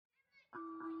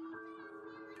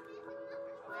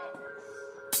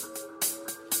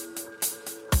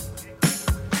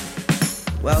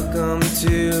Welcome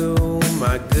to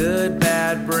my good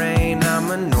bad brain.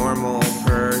 I'm a normal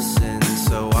person,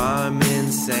 so I'm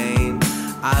insane.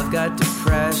 I've got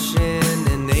depression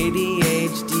and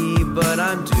ADHD, but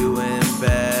I'm doing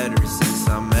better since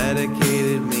I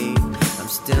medicated me. I'm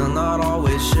still not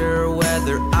always sure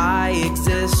whether I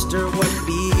exist or what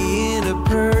being a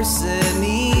person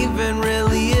even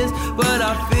really is, but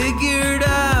I figured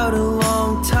out a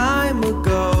long time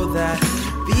ago that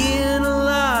being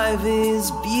alive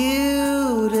is beautiful.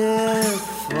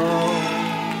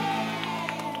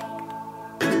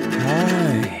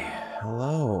 Hi,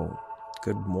 hello,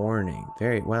 good morning.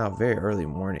 Very early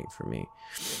morning for me.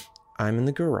 I'm in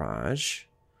the garage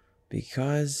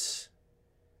because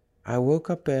I woke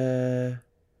up, I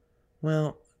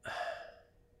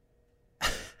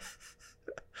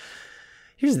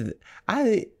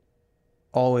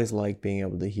always like being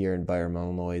able to hear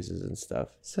environmental noises and stuff.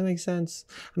 Does that make sense?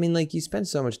 I mean, like, you spend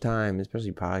so much time,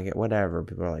 especially podcast, whatever,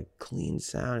 people are like, clean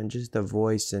sound and just the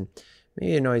voice, and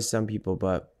maybe it annoys some people,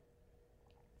 but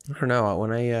I don't know.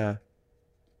 When I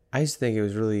used to think it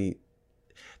was really,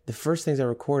 the first things I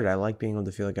recorded, I like being able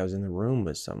to feel like I was in the room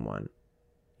with someone.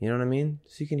 You know what I mean?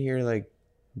 So you can hear, like,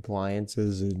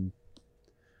 appliances and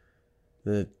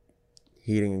the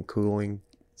heating and cooling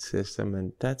system,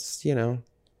 and that's,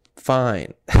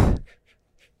 fine.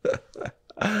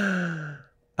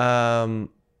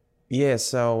 Yeah,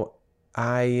 so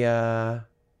I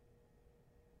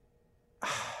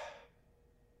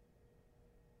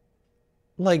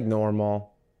like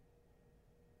normal.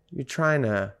 You're trying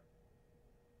to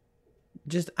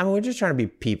we're just trying to be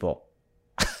people.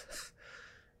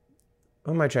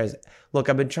 What am I trying to say? Look,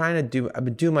 I've been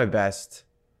doing my best.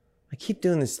 I keep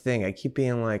doing this thing. I keep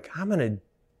being like, I'm going to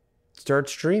start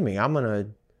streaming. I'm going to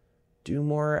do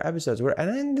more episodes. And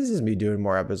then this is me doing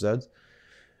more episodes.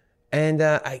 And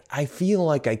I feel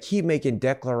like I keep making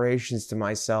declarations to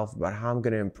myself about how I'm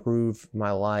going to improve my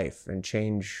life and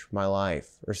change my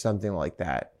life or something like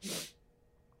that.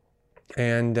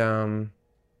 And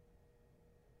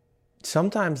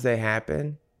sometimes they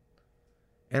happen.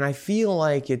 And I feel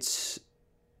like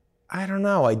I don't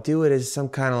know, I do it as some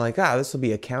kind of like, this will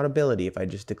be accountability if I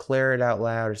just declare it out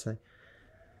loud or something.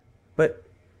 But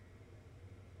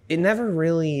it never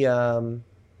really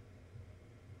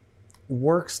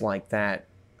works like that.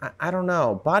 I don't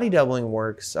know. Body doubling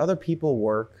works. Other people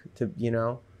work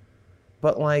to,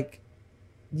 but like,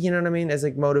 you know what I mean? As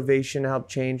like motivation to help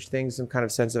change things, some kind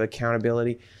of sense of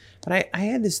accountability. But I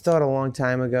had this thought a long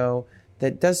time ago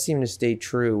that does seem to stay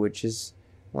true, which is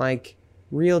like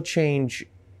real change.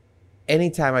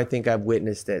 Anytime I think I've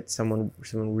witnessed it, someone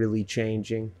really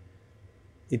changing,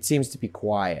 it seems to be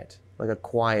quiet, like a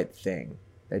quiet thing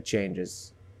that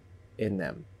changes in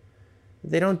them.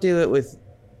 They don't do it with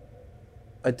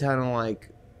a ton of like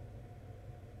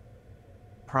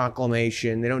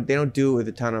proclamation. They don't do it with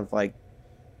a ton of like,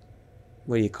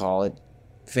 what do you call it?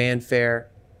 Fanfare.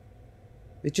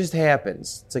 It just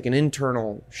happens. It's like an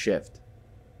internal shift.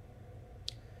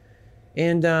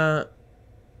 And I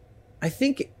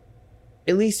think,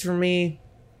 at least for me,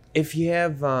 if you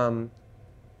have,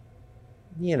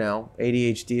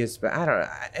 ADHD, I don't know,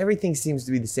 everything seems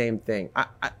to be the same thing. I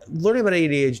learning about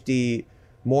ADHD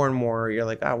more and more, you're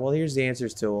like, here's the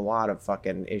answers to a lot of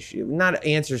fucking issues. Not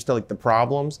answers to like the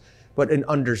problems, but an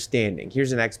understanding.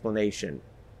 Here's an explanation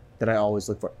that I always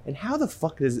look for. And how the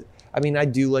fuck does it, I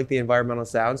do like the environmental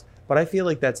sounds, but I feel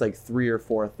like that's like 3 or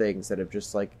 4 things that have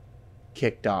just like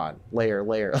kicked on layer.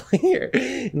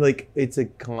 Like, it's a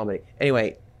comedy.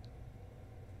 Anyway,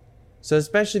 so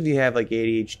especially if you have like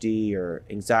ADHD or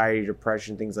anxiety,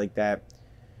 depression, things like that,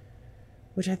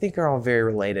 which I think are all very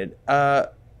related.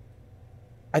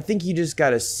 I think you just got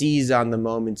to seize on the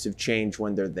moments of change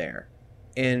when they're there.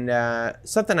 And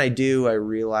something I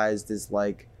realized is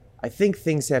like, I think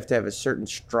things have to have a certain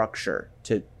structure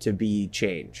to be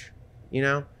change,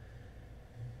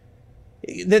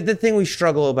 The thing we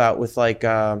struggle about with like,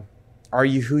 are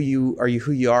you who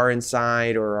you are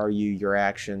inside, or are you your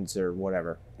actions or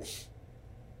whatever?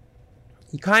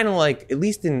 You kind of like, at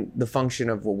least in the function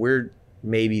of what we're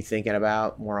maybe thinking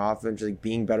about more often, just like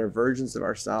being better versions of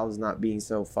ourselves, not being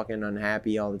so fucking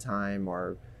unhappy all the time,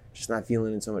 or just not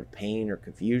feeling in so much pain or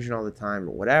confusion all the time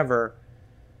or whatever.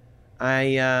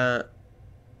 A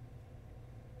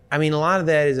lot of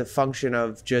that is a function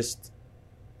of just,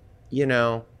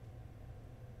 a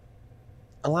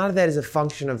lot of that is a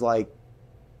function of like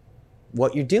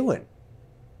what you're doing.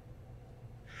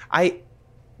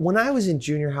 When I was in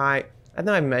junior high, I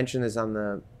know I mentioned this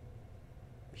on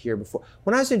here before.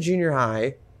 When I was in junior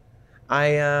high,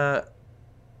 I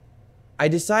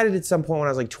decided at some point when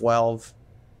I was like 12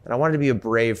 that I wanted to be a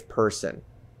brave person.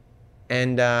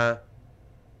 And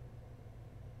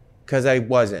because I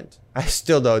wasn't. I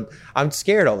still don't. I'm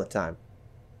scared all the time,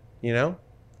 you know?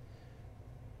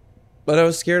 But I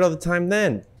was scared all the time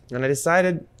then. And I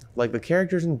decided, like the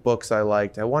characters in books I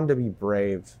liked, I wanted to be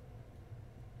brave.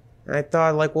 And I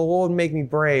thought, like, well, what would make me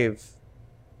brave?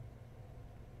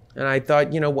 And I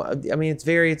thought, you know what? I mean,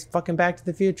 it's fucking Back to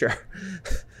the Future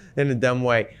in a dumb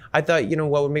way. I thought, you know,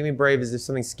 what would make me brave is if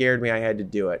something scared me, I had to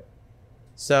do it.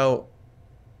 So,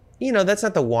 you know, that's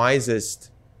not the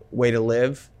wisest way to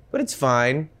live, but it's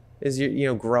fine. As you're, you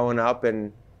know, growing up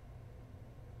and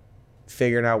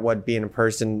figuring out what being a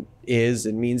person is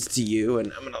and means to you.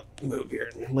 And I'm going to move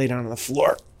here and lay down on the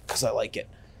floor because I like it.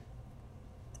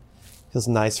 Feels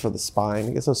nice for the spine.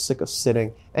 I get so sick of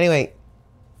sitting. Anyway,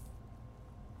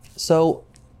 so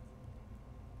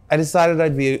I decided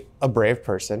I'd be a brave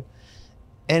person.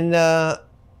 And I'm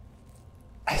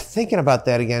thinking about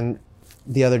that again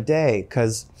the other day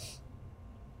because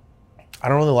I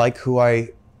don't really like who I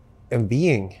am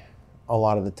being a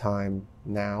lot of the time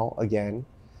now. Again,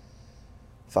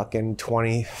 fucking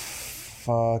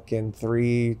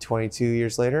 22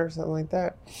 years later, something like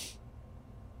that.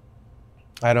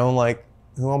 I don't like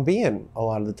who I'm being a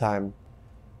lot of the time.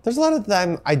 There's a lot of the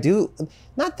time I do,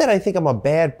 not that I think I'm a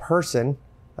bad person.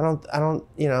 I don't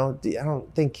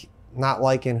think not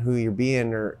liking who you're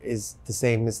being is the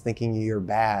same as thinking you're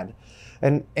bad.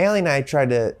 And Allie and I tried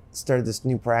to start this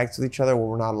new practice with each other where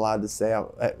we're not allowed to say,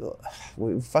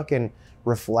 we fucking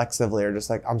reflexively are just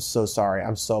like, I'm so sorry,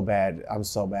 I'm so bad.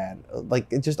 Like,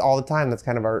 it's just all the time. That's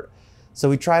kind of our, so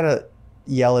we try to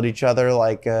yell at each other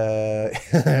like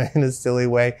in a silly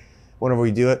way whenever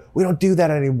we do it. We don't do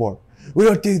that anymore. We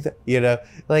don't do that, you know,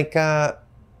 like,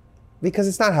 because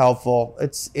it's not helpful.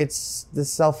 It's the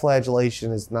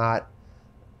self-flagellation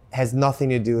has nothing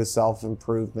to do with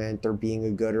self-improvement or being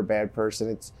a good or bad person.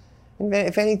 It's,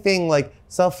 if anything, like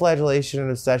self-flagellation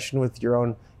and obsession with your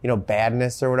own, you know,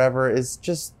 badness or whatever is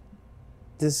just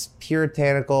this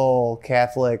puritanical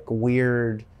Catholic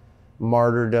weird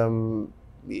martyrdom.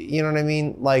 You know what I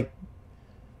mean? Like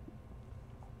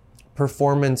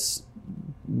performance,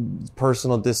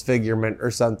 personal disfigurement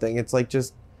or something. It's like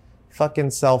just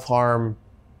fucking self-harm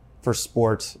for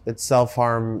sport. It's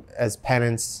self-harm as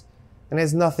penance and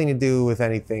has nothing to do with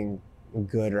anything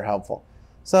good or helpful.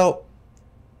 So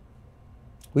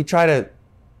we try to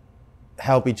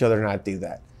help each other not do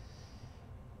that.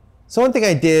 So one thing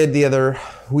I did the other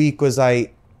week was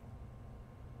I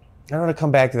want to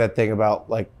come back to that thing about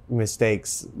like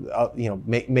mistakes, you know,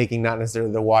 making not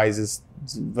necessarily the wisest,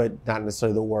 but not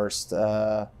necessarily the worst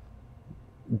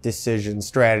decisions,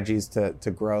 strategies to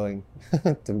growing,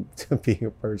 to being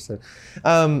a person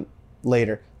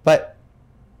later. But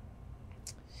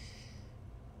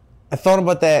I thought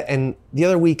about that, and the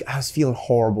other week I was feeling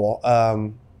horrible.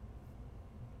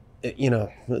 You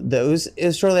know, it was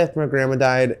shortly after my grandma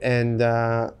died, and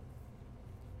I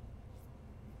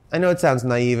know it sounds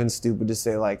naive and stupid to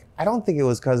say, like, I don't think it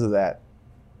was because of that.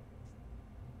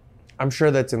 I'm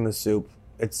sure that's in the soup.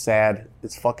 It's sad.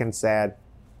 It's fucking sad.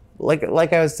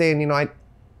 Like I was saying, you know,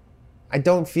 I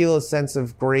don't feel a sense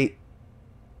of great,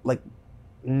 like,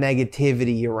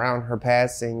 negativity around her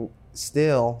passing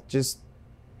still, just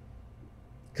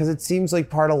because it seems like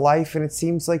part of life, and it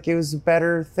seems like it was a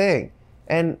better thing.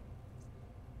 And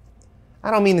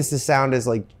I don't mean this to sound as,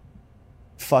 like,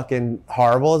 fucking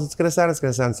horrible as it's going to sound. It's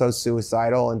going to sound so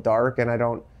suicidal and dark, and I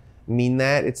don't mean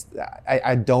that.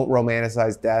 I don't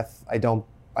romanticize death. I don't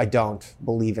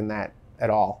believe in that at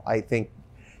all. I think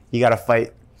you got to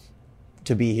fight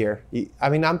to be here. I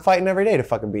mean, I'm fighting every day to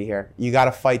fucking be here. You got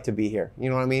to fight to be here. You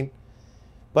know what I mean?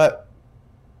 But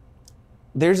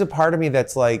there's a part of me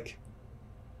that's like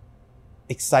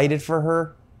excited for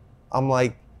her. I'm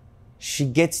like, she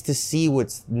gets to see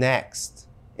what's next.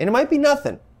 And it might be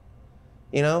nothing,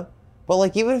 you know? But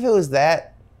like, even if it was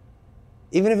that,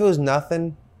 even if it was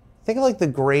nothing, think of like the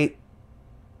great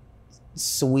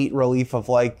sweet relief of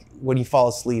like when you fall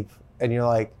asleep and you're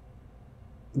like,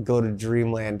 go to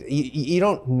dreamland. You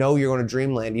don't know you're going to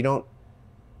dreamland. You don't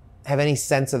have any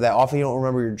sense of that. Often you don't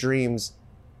remember your dreams.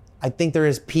 I think there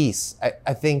is peace.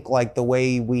 I think like the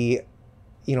way we,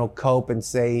 you know, cope and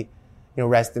say, you know,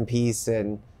 rest in peace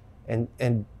and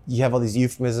you have all these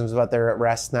euphemisms about they're at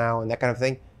rest now and that kind of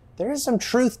thing. There is some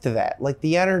truth to that. Like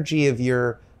the energy of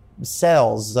your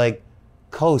cells, like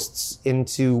coasts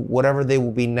into whatever they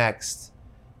will be next.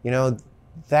 You know,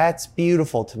 that's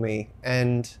beautiful to me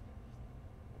and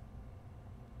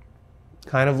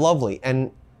kind of lovely.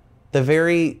 And the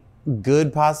very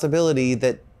good possibility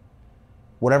that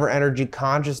whatever energy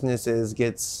consciousness is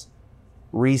gets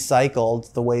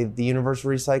recycled the way the universe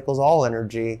recycles all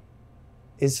energy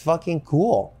is fucking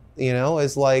cool. You know,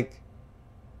 is like,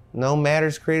 no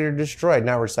matter's created or destroyed.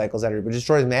 Not recycles energy, but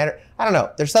destroys matter. I don't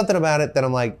know. There's something about it that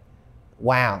I'm like,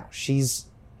 wow, she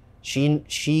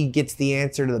gets the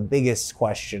answer to the biggest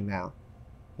question now,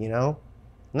 you know?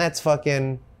 And that's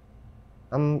fucking,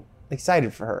 I'm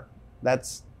excited for her.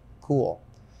 That's cool.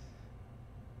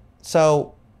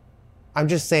 So I'm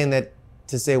just saying that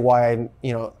to say why I,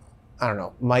 you know, I don't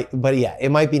know, but yeah, it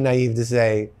might be naive to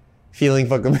say feeling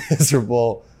fucking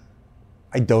miserable.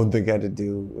 I don't think had to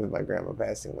do with my grandma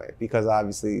passing away, because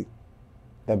obviously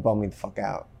that bummed me the fuck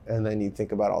out. And then you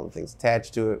think about all the things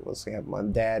attached to it. What's have my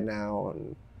dad now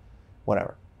and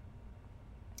whatever.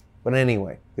 But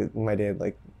anyway, my dad,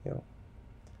 like, you know,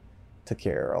 took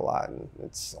care of her a lot, and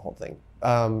it's the whole thing.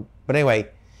 But anyway, I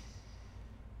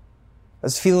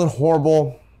was feeling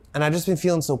horrible, and I've just been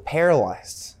feeling so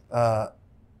paralyzed.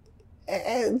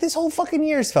 This whole fucking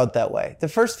year's felt that way. The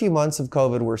first few months of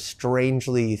COVID were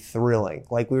strangely thrilling.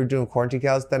 Like, we were doing quarantine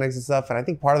calisthenics and stuff, and I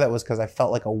think part of that was because I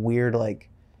felt like a weird, like,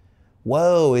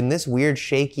 whoa, in this weird,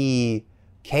 shaky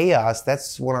chaos,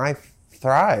 that's when I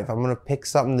thrive. I'm going to pick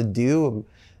something to do.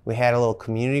 We had a little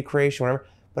community creation, whatever.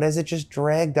 But as it just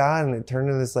dragged on and it turned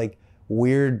into this, like,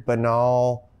 weird,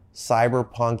 banal,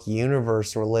 cyberpunk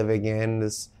universe we're living in,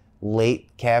 this late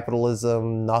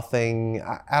capitalism, nothing.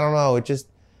 I don't know. It just,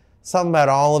 something about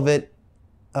all of it,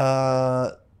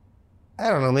 I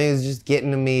don't know, maybe it was just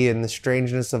getting to me, and the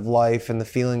strangeness of life and the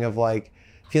feeling of, like,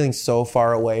 feeling so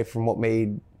far away from what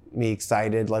made me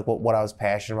excited, like what I was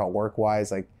passionate about work-wise.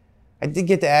 Like, I did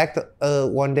get to act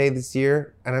one day this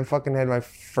year, and I fucking had my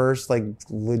first, like,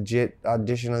 legit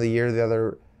audition of the year the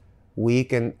other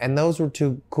week, and those were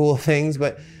two cool things,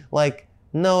 but, like,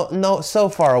 no, so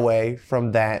far away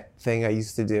from that thing I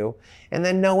used to do. And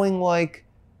then knowing, like,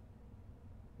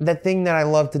 that thing that I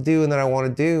love to do and that I want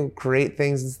to do, create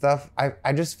things and stuff,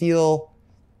 I just feel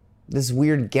this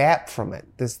weird gap from it,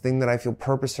 this thing that I feel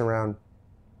purpose around.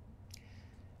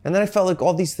 And then I felt like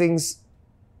all these things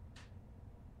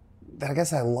that I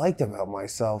guess I liked about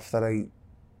myself, that I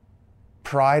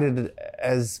prided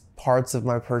as parts of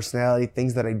my personality,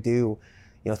 things that I do,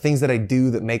 you know, things that I do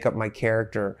that make up my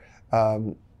character,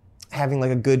 having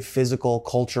like a good physical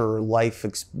culture or life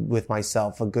with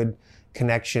myself, a good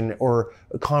connection or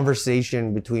a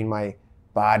conversation between my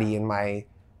body and my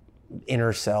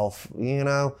inner self, you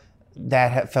know,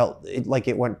 that felt like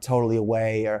it went totally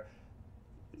away. Or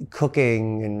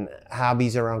cooking and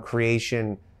hobbies around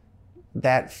creation,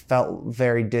 that felt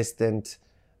very distant.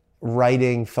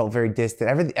 Writing felt very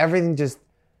distant.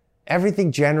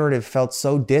 Everything generative felt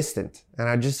so distant. And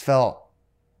I just felt,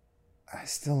 I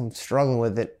still am struggling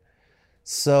with it.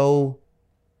 So,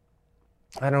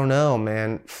 I don't know,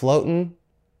 man. Floating,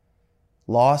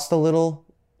 lost a little,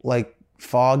 like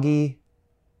foggy,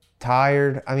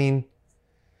 tired. I mean,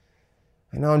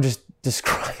 I know I'm just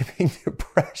describing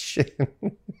depression.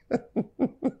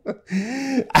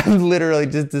 I'm literally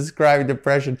just describing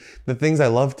depression. The things I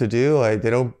love to do, they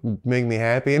don't make me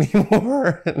happy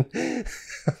anymore. And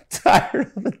I'm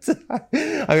tired of the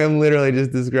time. I'm literally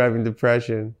just describing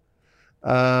depression,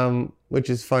 which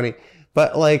is funny.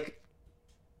 But, like,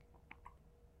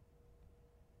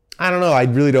 I don't know. I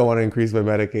really don't want to increase my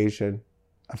medication.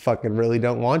 I fucking really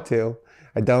don't want to.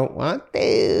 I don't want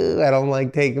to. I don't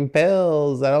like taking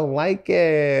pills. I don't like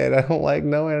it. I don't like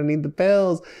knowing I need the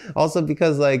pills. Also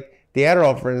because, like, the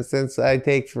Adderall, for instance, I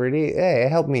take for it. Hey, it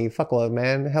helped me fuckload,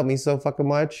 man. It helped me so fucking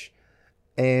much.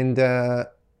 And now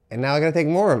I gotta take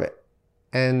more of it.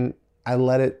 And I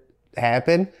let it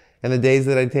happen. And the days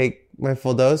that I take my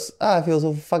full dose, I feel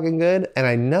so fucking good. And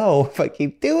I know if I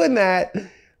keep doing that,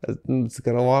 it's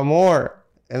gonna want more.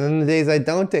 And then the days I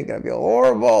don't take it, I feel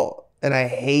horrible. And I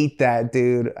hate that,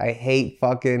 dude. I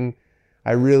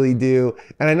really do.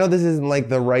 And I know this isn't like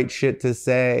the right shit to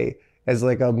say as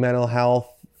like a mental health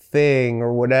thing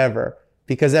or whatever,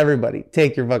 because everybody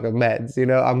take your fucking meds. You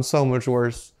know, I'm so much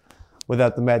worse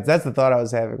without the meds. That's the thought I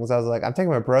was having, because I was like, I'm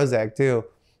taking my Prozac too.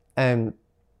 And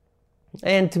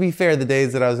to be fair, the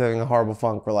days that I was having a horrible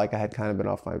funk were like I had kind of been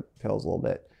off my pills a little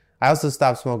bit. I also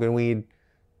stopped smoking weed.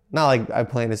 Not like I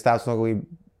plan to stop smoking weed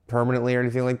permanently or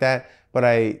anything like that, but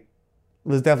I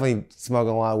was definitely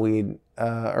smoking a lot of weed,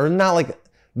 or not like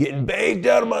getting baked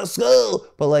out of my skull,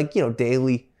 but like, you know,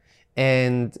 daily,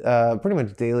 and pretty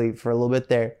much daily for a little bit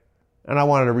there. And I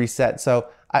wanted to reset. So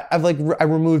I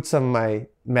removed some of my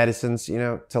medicines, you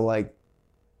know, to like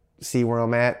see where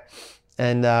I'm at.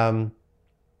 And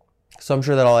so I'm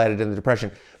sure that all added into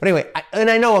depression. But anyway,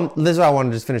 this is why I want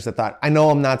to just finish the thought. I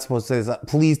know I'm not supposed to say this.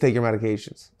 Please take your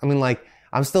medications. I mean, like,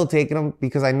 I'm still taking them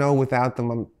because I know without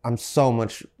them, I'm so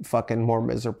much fucking more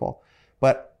miserable.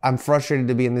 But I'm frustrated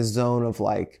to be in this zone of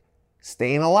like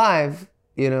staying alive,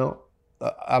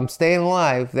 I'm staying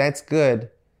alive. That's good.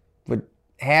 But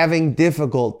having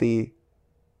difficulty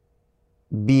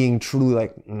being truly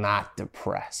like not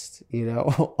depressed,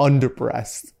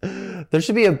 undepressed. There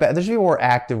should be a more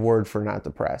active word for not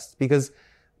depressed, because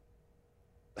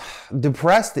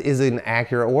depressed is an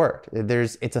accurate word.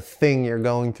 It's a thing you're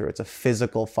going through. It's a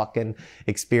physical fucking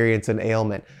experience and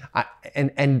ailment.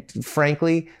 And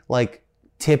frankly, like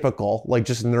typical, like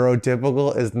just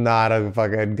neurotypical is not a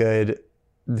fucking good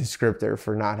descriptor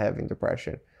for not having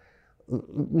depression.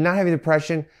 Not having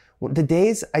depression, the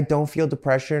days I don't feel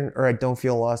depression or I don't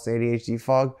feel lost in ADHD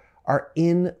fog are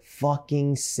in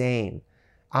fucking sane.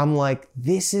 I'm like,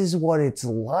 this is what it's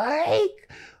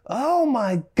like? Oh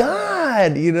my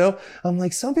God, I'm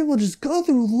like, some people just go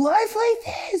through life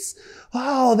like this.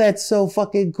 Oh, that's so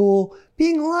fucking cool.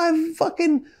 Being alive,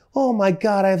 fucking, oh my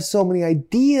God, I have so many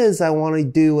ideas I want to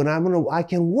do and I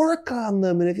can work on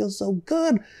them and it feels so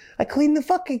good. I clean the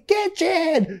fucking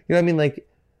kitchen. You know what I mean? Like,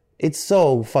 it's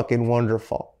so fucking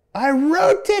wonderful. I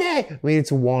wrote today. I mean,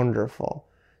 it's wonderful.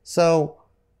 So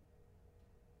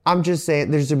I'm just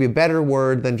saying there should be a better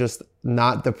word than just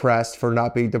not depressed for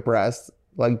not being depressed.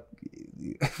 Like,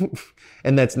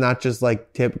 and that's not just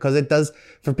like tip, because it does,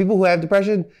 for people who have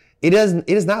depression, it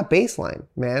is not baseline,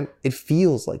 man. It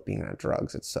feels like being on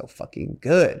drugs. It's so fucking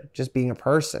good. Just being a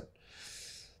person.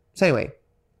 So anyway,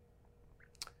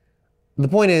 the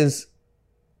point is,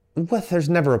 well, there's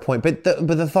never a point, but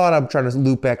the thought I'm trying to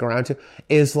loop back around to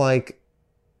is like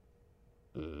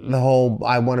the whole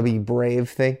I want to be brave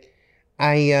thing.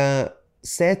 I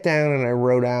sat down and I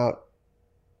wrote out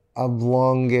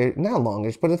not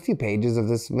longish, but a few pages of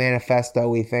this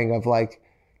manifesto-y thing of like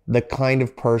the kind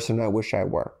of person I wish I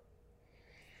were.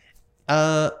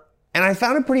 And I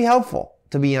found it pretty helpful,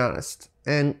 to be honest.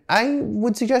 And I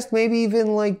would suggest maybe even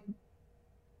like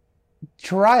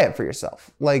try it for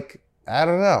yourself. Like, I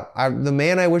don't know. The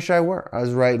man I wish I were. I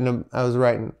was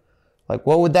writing, like,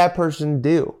 what would that person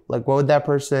do? Like, what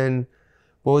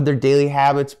would their daily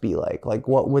habits be like? Like,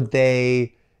 how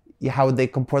would they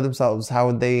comport themselves? How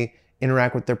would they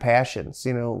interact with their passions?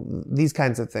 These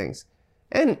kinds of things.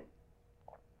 And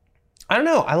I don't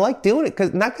know. I like doing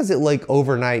it not because it like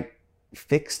overnight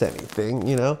fixed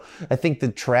anything, I think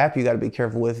the trap you got to be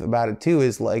careful with about it too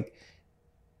is like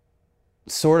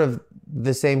sort of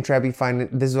the same trap you find.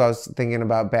 This is what I was thinking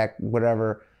about back,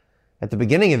 whatever, at the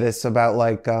beginning of this about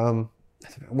like,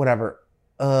 whatever.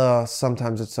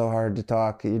 Sometimes it's so hard to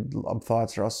talk.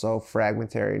 Thoughts are all so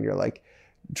fragmentary and you're like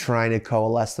trying to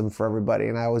coalesce them for everybody.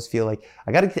 And I always feel like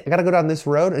I gotta go down this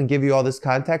road and give you all this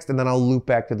context and then I'll loop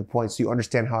back to the point so you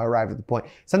understand how I arrived at the point.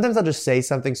 Sometimes I'll just say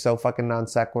something so fucking non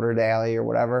sequitur to Allie or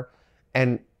whatever.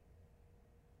 And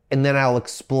then I'll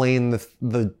explain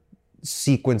the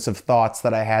sequence of thoughts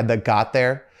that I had that got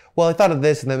there. Well, I thought of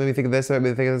this and that made me think of this, and that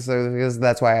made me think of this, because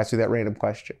that's why I asked you that random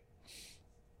question.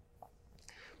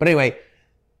 But anyway,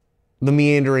 the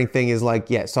meandering thing is like,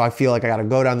 yeah, so I feel like I got to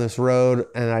go down this road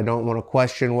and I don't want to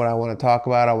question what I want to talk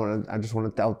about.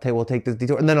 We'll take this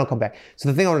detour and then I'll come back. So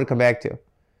the thing I wanted to come back to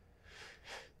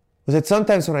was that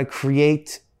sometimes when I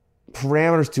create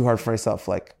parameters too hard for myself,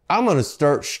 like I'm going to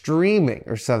start streaming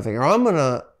or something, or I'm going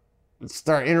to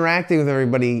start interacting with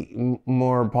everybody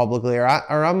more publicly, or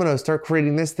I'm going to start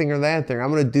creating this thing or that thing.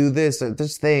 I'm going to do this or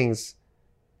there's things.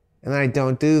 And then I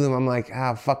don't do them. I'm like,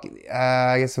 fuck it.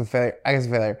 I guess I'm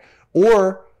failure.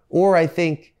 Or I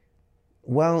think,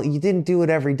 well, you didn't do it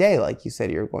every day like you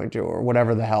said you were going to, or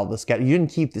whatever the hell the schedule. You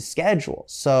didn't keep the schedule.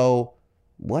 So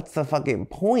what's the fucking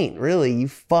point, really? You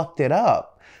fucked it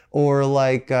up. Or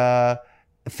like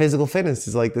physical fitness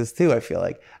is like this too, I feel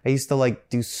like. I used to like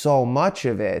do so much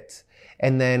of it.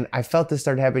 And then I felt this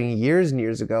started happening years and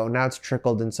years ago. Now it's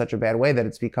trickled in such a bad way that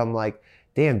it's become like,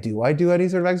 damn, do I do any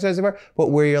sort of exercise anymore?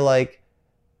 But where you're like,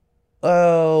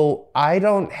 oh, I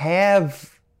don't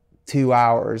have 2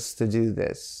 hours to do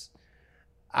this.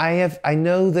 I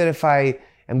know that if I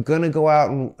am going to go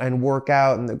out and work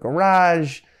out in the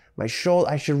garage, I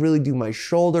should really do my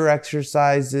shoulder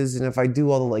exercises. And if I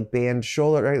do all the like band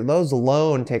shoulder, those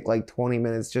alone take like 20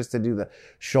 minutes just to do the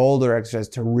shoulder exercise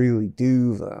to really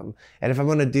do them. And if I'm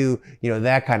going to do,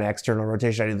 that kind of external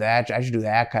rotation, I should do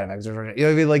that kind of exercise. You know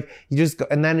what I mean? Like you just go,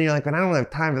 and then you're like, but I don't have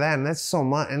time for that. And that's so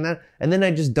much. And then I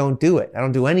just don't do it. I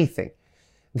don't do anything.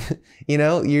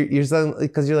 You're suddenly,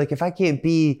 because you're like, if I can't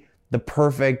be the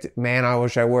perfect man I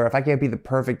wish I were, if I can't be the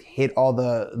perfect hit all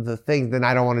the things, then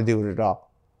I don't want to do it at all.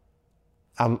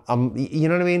 You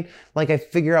know what I mean? Like I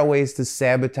figure out ways to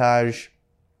sabotage,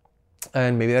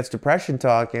 and maybe that's depression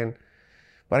talking,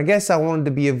 But I guess I wanted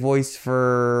to be a voice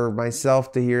for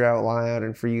myself to hear out loud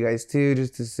and for you guys too,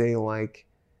 just to say like,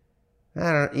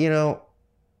 don't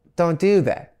do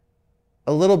that.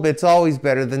 A little bit's always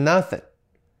better than nothing.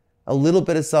 A little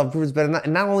bit of self-improvement is better.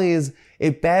 And not only is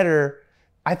it better,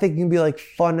 I think it can be like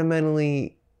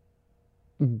fundamentally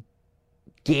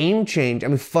game change. I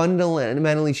mean,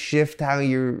 fundamentally shift how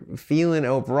you're feeling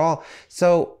overall.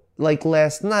 So like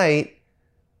last night,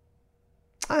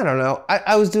 I don't know.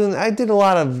 I did a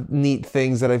lot of neat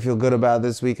things that I feel good about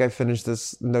this week. I finished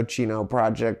this Nocino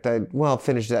project.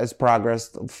 Finished it as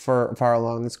progress for far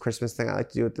along this Christmas thing I like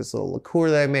to do with this little liqueur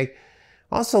that I make.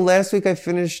 Also, last week I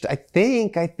finished, I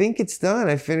think it's done.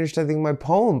 I finished, my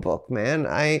poem book, man.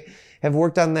 I have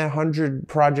worked on that 100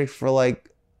 project for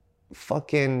like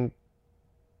fucking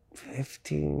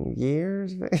 15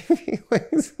 years, maybe.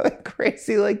 It's like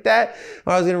crazy like that.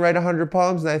 I was going to write 100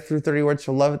 poems and I threw 30 words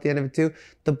for love at the end of it too.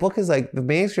 The book is like, the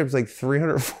manuscript's like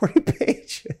 340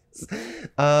 pages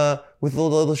with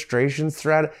little illustrations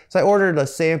throughout it. So I ordered a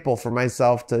sample for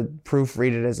myself to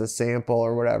proofread it as a sample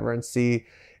or whatever and see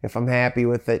if I'm happy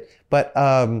with it. But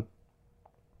I don't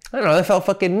know, that felt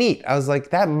fucking neat. I was like,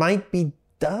 that might be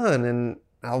done and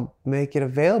I'll make it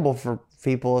available for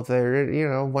people if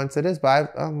they're, once it is.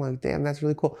 But I'm like, damn, that's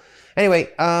really cool. Anyway,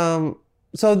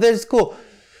 so that's cool.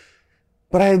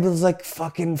 But I was like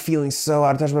fucking feeling so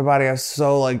out of touch with my body. I was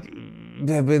so like,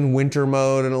 I've been winter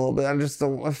mode and a little bit. I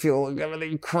feel like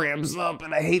everything cramps up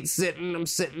and I hate sitting. I'm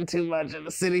sitting too much and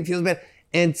the sitting feels bad.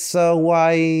 And so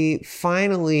I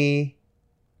finally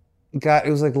it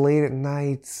was like late at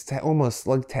night, almost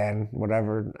like 10,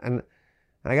 whatever. And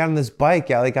I got on this bike.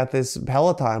 I got this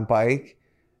Peloton bike.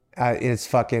 It's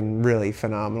fucking really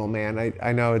phenomenal, man.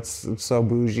 I know it's so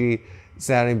bougie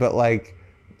sounding, but like,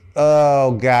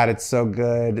 oh God, it's so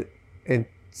good. It's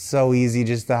so easy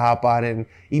just to hop on it. And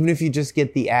even if you just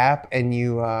get the app and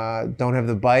you don't have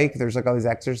the bike, there's like all these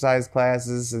exercise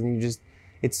classes and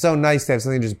it's so nice to have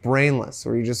something just brainless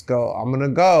where you just go, I'm going to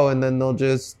go. And then we'll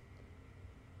just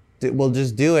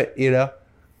do it, You know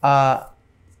what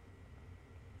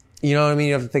I mean?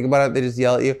 You have to think about it. They just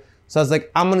yell at you. So I was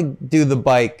like, I'm going to do the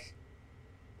bike.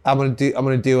 I'm going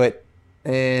to do it.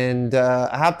 And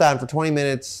I hopped on for 20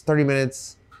 minutes, 30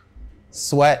 minutes,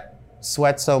 sweat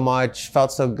so much,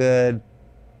 felt so good.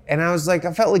 And I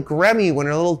felt like Grammy when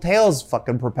her little tail's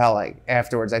fucking propelling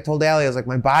afterwards. I told Allie, I was like,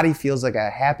 my body feels like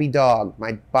a happy dog.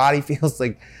 My body feels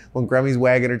like when Grammy's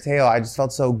wagging her tail. I just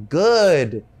felt so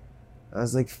good. I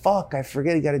was like, fuck, I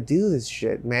forget I got to do this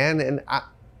shit, man. And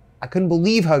I couldn't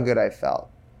believe how good I felt.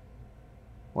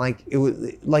 Like, it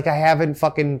was like I haven't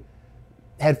fucking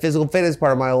had physical fitness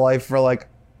part of my life for like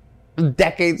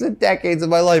decades and decades of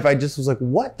my life. I just was like,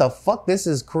 what the fuck? This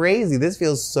is crazy. This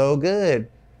feels so good.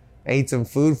 I ate some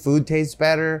food. Food tastes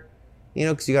better,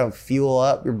 because you got to fuel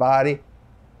up your body.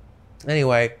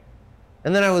 Anyway,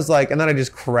 and then I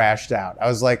just crashed out. I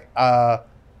was like, I'm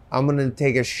going to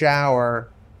take a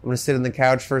shower. I'm going to sit on the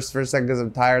couch for a second because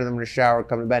I'm tired. Then I'm going to shower,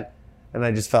 come to bed. And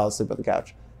I just fell asleep on the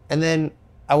couch. And then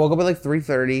I woke up at like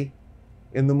 3:30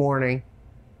 in the morning.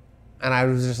 And I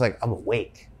was just like, I'm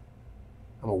awake.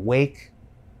 I'm going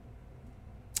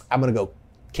to go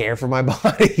care for my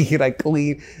body. And I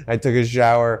cleaned. I took a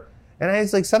shower. And I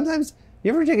was like, sometimes,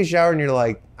 you ever take a shower and you're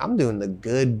like, I'm doing the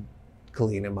good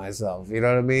cleaning myself. You know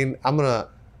what I mean? I'm going to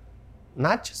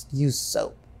not just use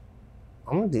soap.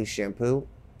 I'm going to do shampoo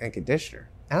and conditioner.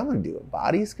 And I'm going to do a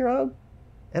body scrub.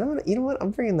 And I'm going to, you know what?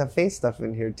 I'm bringing the face stuff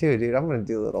in here too, dude. I'm going to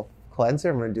do a little cleanser.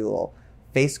 I'm going to do a little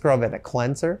face scrub and a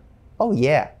cleanser. Oh,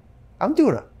 yeah. I'm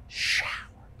doing a shower.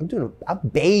 I'm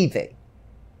bathing.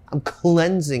 I'm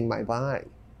cleansing my body.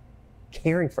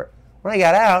 Caring for it. When I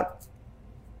got out,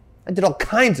 I did all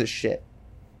kinds of shit.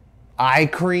 Eye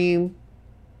cream.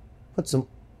 Put some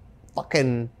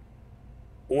fucking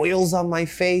oils on my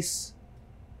face.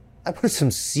 I put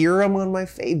some serum on my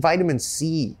face, vitamin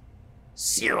C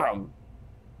serum.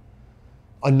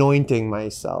 Anointing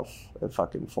myself at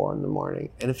fucking 4 in the morning.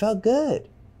 And it felt good.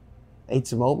 I ate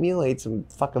some oatmeal, ate some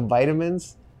fucking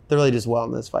vitamins. They're really just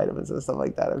wellness vitamins and stuff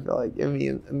like that. I feel like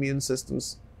immune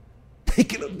system's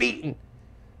taking a beating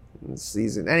in this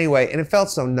season. Anyway, and it felt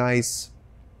so nice.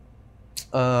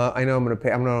 I know I'm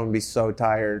gonna be so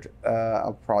tired.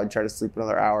 I'll probably try to sleep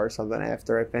another hour or something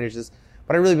after I finish this.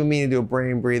 But I really been meaning to do a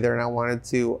brain breather, and I wanted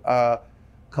to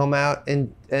come out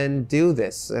and do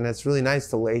this. And it's really nice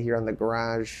to lay here on the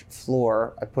garage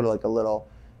floor. I put like a little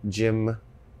gym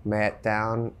mat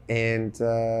down and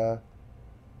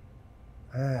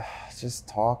just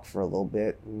talk for a little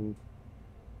bit and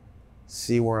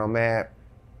see where I'm at.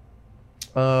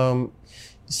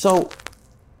 So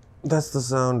that's the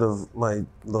sound of my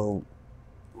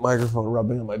microphone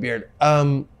rubbing on my beard.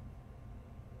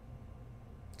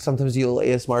 Sometimes you'll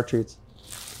ASMR treats.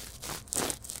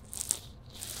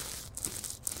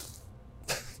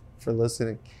 For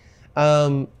listening.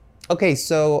 Okay,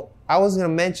 so I was going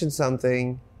to mention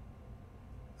something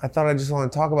I thought I just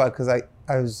want to talk about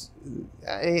because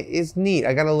it's neat.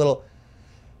 I got a little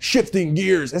shifting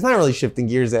gears. It's not really shifting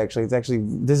gears, actually.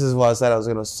 This is what I said I was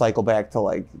going to cycle back to,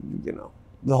 like, you know,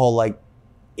 the whole, like,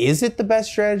 is it the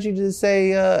best strategy to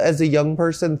say, as a young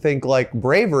person, think, like,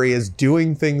 bravery is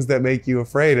doing things that make you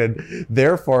afraid, and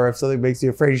therefore, if something makes you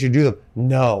afraid, you should do them?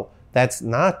 No, that's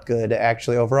not good,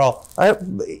 actually, overall.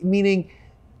 Meaning,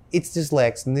 it just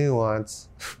lacks nuance.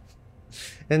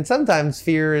 And sometimes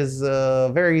fear is a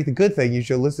very good thing you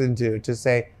should listen to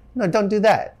say, no, don't do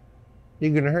that.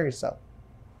 You're going to hurt yourself.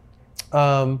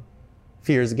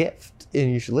 Fear is a gift,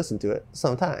 and you should listen to it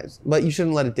sometimes. But you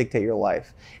shouldn't let it dictate your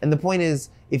life. And the point is,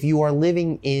 if you are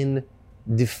living in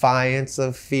defiance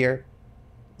of fear,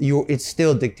 it's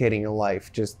still dictating your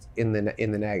life, just in the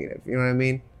negative. You know what I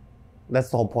mean? That's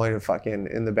the whole point of fucking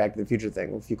in the Back to the Future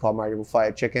thing. If you call Marty McFly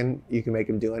a chicken, you can make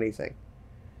him do anything.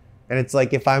 And it's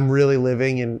like, if I'm really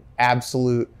living in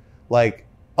absolute, like,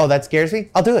 oh, that scares me,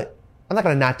 I'll do it. I'm not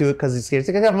going to not do it because it scares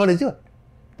me. I'm going to do it.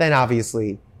 Then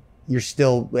obviously, you're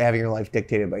still having your life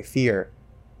dictated by fear,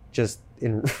 just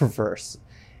in reverse.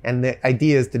 And the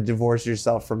idea is to divorce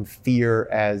yourself from fear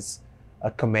as a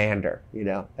commander, you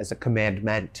know, as a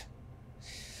commandment.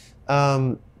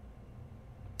 But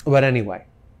anyway,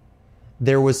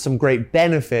 there was some great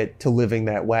benefit to living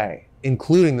that way,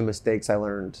 including the mistakes I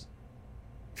learned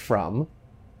from,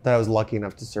 that I was lucky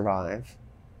enough to survive,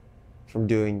 from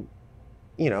doing,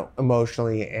 you know,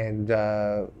 emotionally and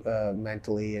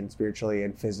mentally and spiritually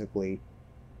and physically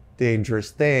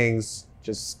dangerous things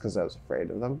just because I was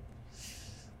afraid of them.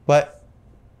 But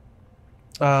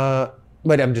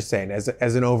I'm just saying, as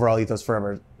an overall ethos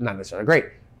forever, not necessarily great.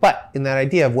 But in that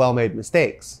idea of well-made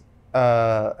mistakes,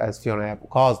 as Fiona Apple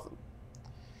calls them,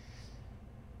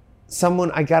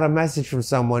 I got a message from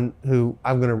someone who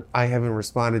I haven't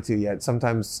responded to yet.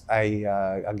 Sometimes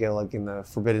I'll get, like, in the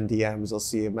forbidden DMs, I'll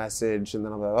see a message and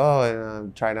then I'll go, oh,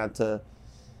 and try not to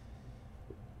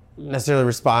necessarily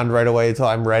respond right away until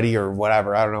I'm ready or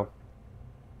whatever. I don't know.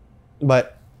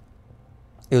 But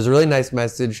it was a really nice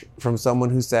message from someone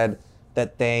who said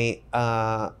that they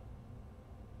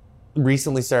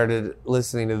recently started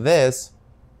listening to this,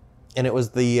 and it was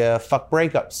the fuck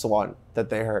breakups one that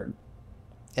they heard.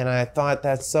 And I thought,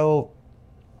 that's so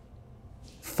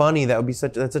funny. That's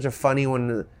such a funny one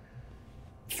to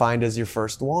find as your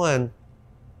first one.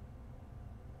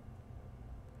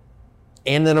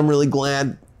 And then I'm really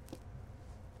glad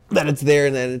that it's there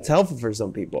and that it's helpful for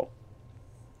some people.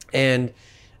 And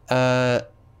it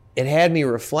had me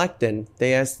reflecting.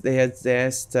 They asked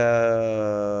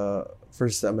for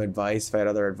some advice, if I had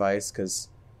other advice, because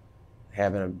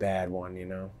having a bad one, you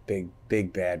know,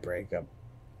 big bad breakup.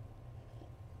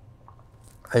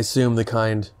 I assume the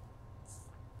kind,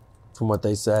 from what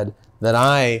they said, that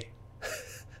I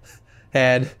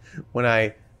had when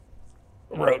I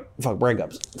wrote fuck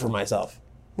breakups for myself.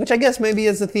 Which I guess maybe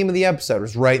is the theme of the episode,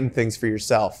 was writing things for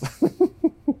yourself.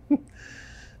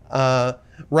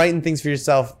 Writing things for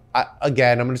yourself,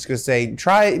 again, I'm just going to say,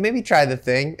 try the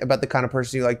thing about the kind of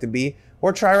person you like to be,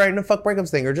 or try writing a fuck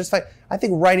breakups thing, or just fight. I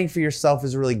think writing for yourself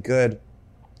is really good.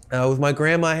 With my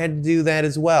grandma, I had to do that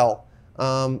as well.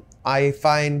 I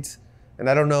find, and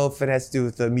I don't know if it has to do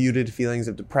with the muted feelings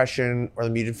of depression or the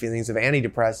muted feelings of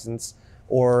antidepressants,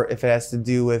 or if it has to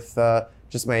do with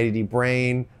just my ADD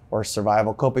brain or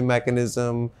survival coping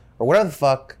mechanism or whatever the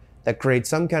fuck that creates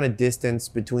some kind of distance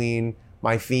between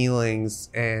my feelings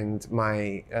and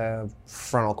my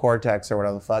frontal cortex or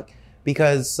whatever the fuck.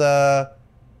 Because I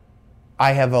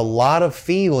have a lot of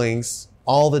feelings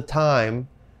all the time.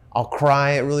 I'll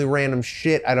cry at really random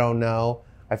shit I don't know.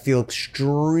 I feel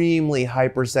extremely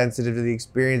hypersensitive to the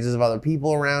experiences of other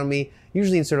people around me,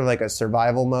 usually in sort of like a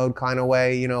survival mode kind of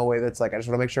way, you know, a way that's like, I just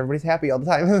want to make sure everybody's happy all the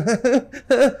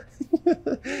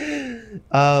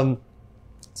time.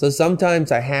 So sometimes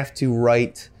I have to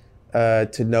write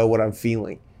to know what I'm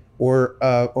feeling. Or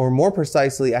more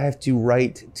precisely, I have to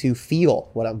write to feel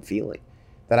what I'm feeling.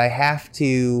 That I have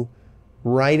to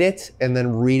write it and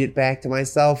then read it back to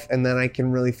myself, and then I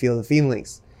can really feel the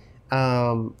feelings.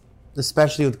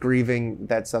 Especially with grieving,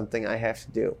 that's something I have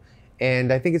to do.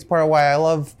 And I think it's part of why I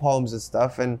love poems and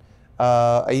stuff. And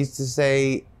I used to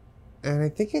say, and I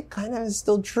think it kind of is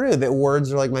still true, that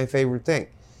words are like my favorite thing.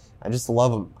 I just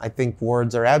love them. I think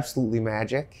words are absolutely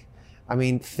magic. I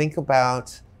mean, think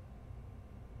about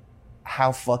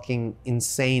how fucking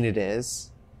insane it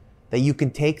is that you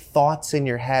can take thoughts in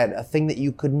your head, a thing that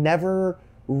you could never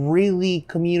really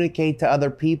communicate to other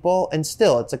people, and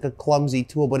still it's like a clumsy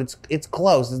tool, but it's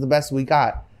close. It's the best we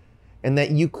got. And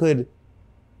that you could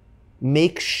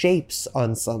make shapes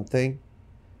on something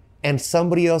and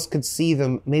somebody else could see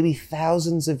them maybe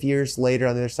thousands of years later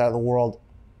on the other side of the world,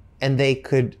 and they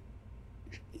could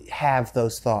have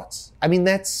those thoughts. I mean,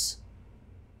 that's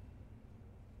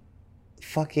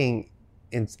fucking,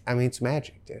 it's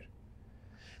magic, dude.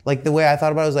 Like, the way I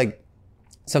thought about it was like,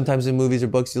 sometimes in movies or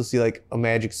books, you'll see like a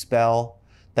magic spell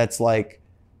that's like,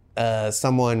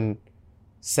 someone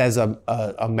says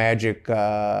a magic,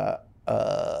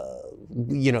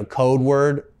 code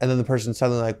word, and then the person's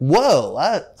suddenly like,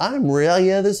 whoa, I'm really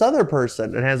this other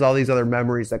person, and has all these other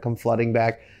memories that come flooding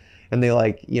back, and they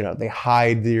like, they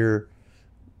hide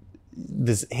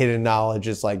this hidden knowledge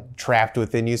is like trapped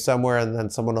within you somewhere, and then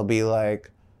someone will be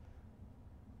like,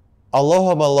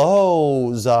 aloha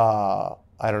maloza.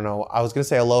 I don't know. I was going to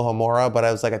say Aloha Mora, but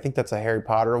I was like, I think that's a Harry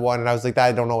Potter one. And I was like,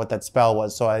 I don't know what that spell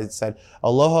was. So I said,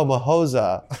 Aloha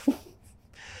Mahoza.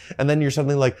 And then you're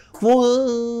suddenly like,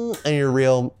 whoa, and you're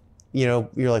real, you're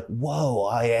like, whoa,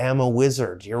 I am a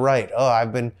wizard. You're right.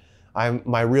 Oh,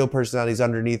 my real personality is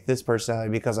underneath this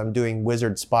personality because I'm doing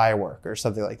wizard spy work or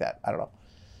something like that. I don't know.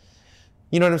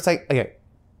 You know what I'm saying? Okay.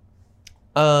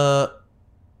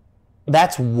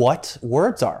 That's what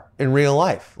words are in real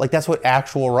life. Like, that's what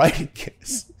actual writing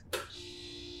is.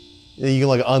 You can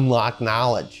like unlock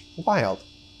knowledge. Wild.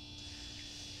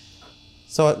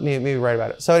 So maybe write about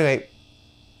it. So anyway,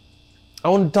 I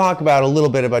want to talk about a little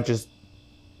bit about just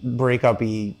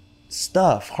breakup-y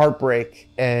stuff, heartbreak,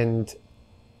 and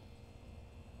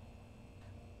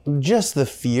just the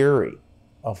fury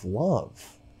of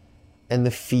love and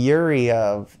the fury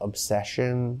of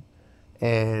obsession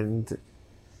and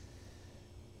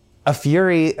a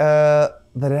fury that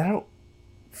I don't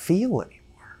feel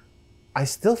anymore. I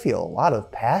still feel a lot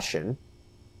of passion.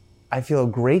 I feel a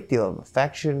great deal of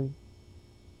affection.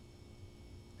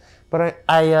 But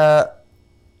a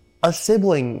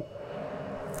sibling,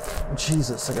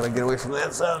 Jesus, I gotta get away from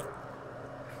that sound.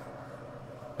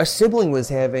 A sibling was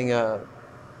having a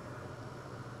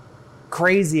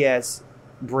crazy ass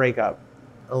breakup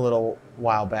a little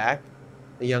while back,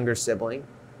 a younger sibling.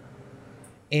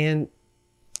 And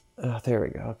there we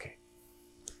go. Okay.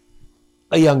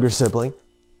 A younger sibling.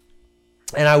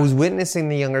 And I was witnessing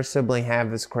the younger sibling have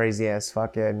this crazy ass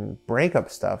fucking breakup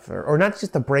stuff. Or not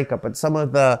just a breakup, but some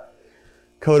of the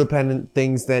codependent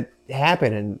things that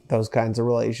happen in those kinds of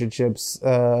relationships.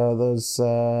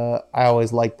 I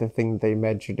always like the thing that they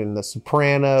mentioned in The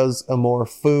Sopranos, amour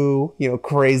fou,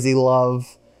 crazy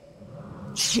love.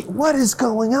 Shit, what is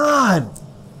going on?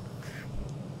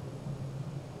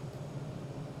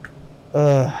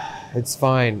 It's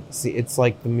fine. See, it's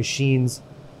like the machines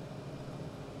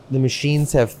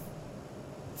have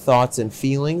thoughts and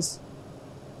feelings,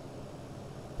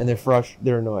 and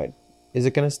they're annoyed. Is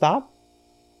it going to stop?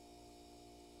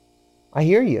 I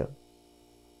hear you.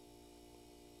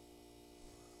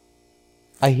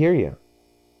 Okay.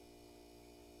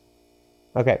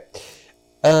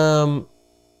 All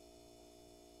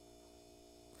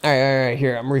right.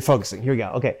 Here, I'm refocusing. Here we go.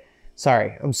 Okay.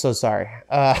 Sorry. I'm so sorry.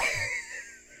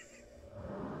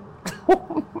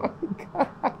 Oh my God.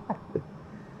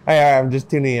 All right, I'm just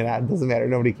tuning it out. It doesn't matter.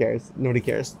 Nobody cares.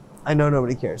 I know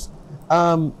nobody cares.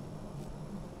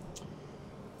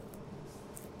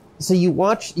 So you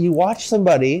watch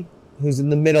somebody who's in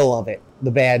the middle of it,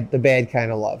 the bad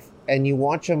kind of love, and you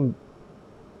watch them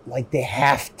like they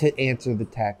have to answer the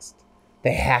text.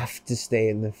 They have to stay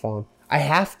in the phone. I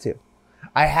have to.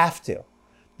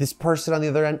 This person on the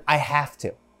other end, I have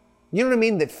to. You know what I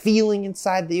mean? That feeling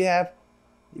inside that you have,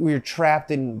 where you're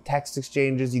trapped in text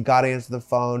exchanges, you got to answer the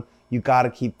phone, you got to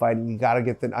keep fighting, you got to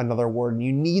get another word, and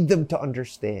you need them to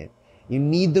understand. You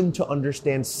need them to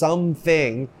understand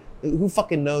something. Who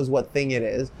fucking knows what thing it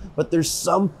is, but there's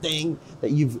something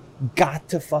that you've got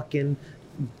to fucking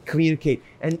communicate,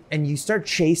 and you start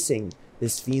chasing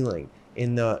this feeling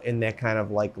in that kind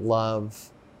of like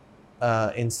love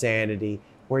insanity,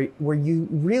 where you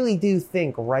really do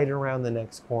think right around the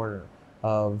next corner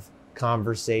of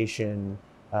conversation,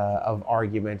 of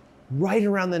argument, right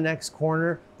around the next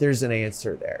corner, there's an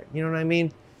answer there. You know what I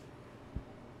mean?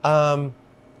 And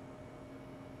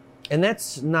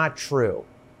that's not true.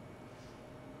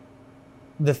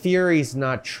 The theory's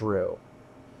not true.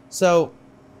 So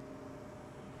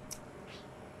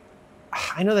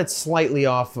I know that's slightly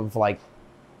off of like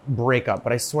breakup,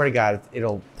 but I swear to God,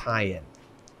 it'll tie in.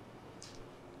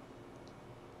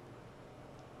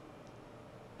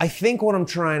 I think what I'm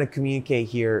trying to communicate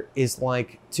here is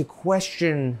like to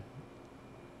question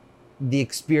the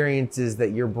experiences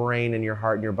that your brain and your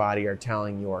heart and your body are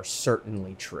telling you are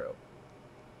certainly true.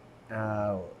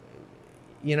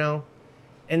 You know,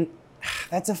 and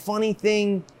that's a funny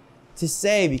thing to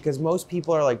say, because most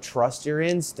people are like, trust your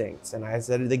instincts. And I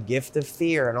said the gift of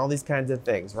fear and all these kinds of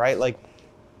things, right? Like,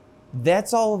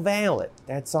 that's all valid.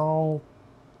 That's all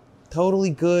totally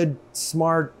good,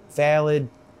 smart, valid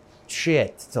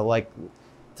shit to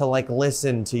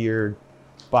listen to your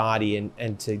body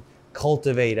and to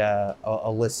cultivate a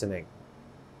listening.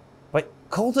 But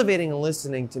cultivating a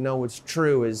listening to know what's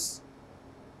true is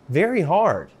very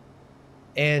hard.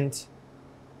 And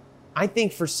I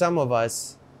think for some of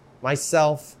us,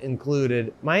 myself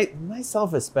included,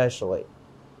 myself especially,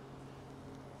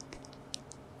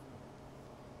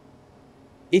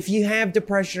 if you have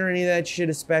depression or any of that shit,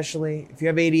 especially if you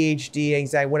have ADHD,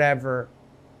 anxiety, whatever,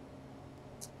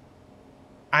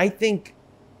 I think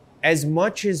as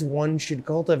much as one should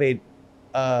cultivate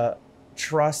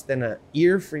trust and an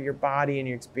ear for your body and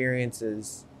your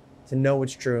experiences to know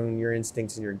what's true and your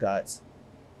instincts and your guts,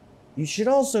 you should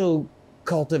also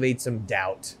cultivate some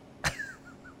doubt.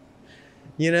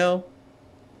 You know,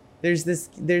 there's this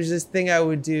thing I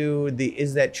would do, the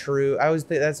is that true?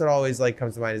 That's what always like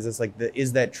comes to mind, is this like the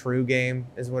is that true game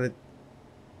is what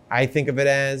I think of it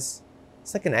as.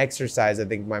 It's like an exercise I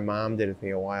think my mom did with me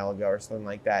a while ago or something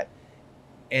like that.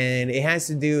 And it has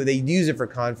to do, they use it for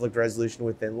conflict resolution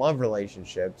within love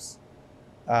relationships.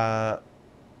 I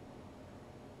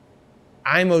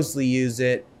mostly use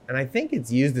it, and I think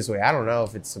it's used this way. I don't know.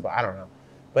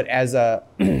 But as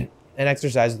an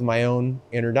exercise with my own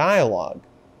inner dialogue,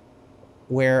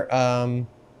 where I've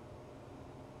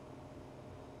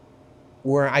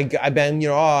been,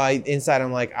 inside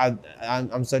I'm like,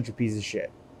 I'm such a piece of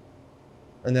shit.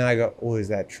 And then I go, oh, is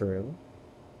that true?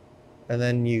 And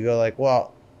then you go like,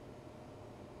 well,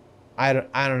 I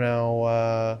don't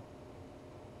know.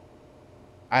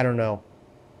 I don't know.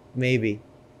 Maybe.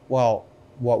 Well,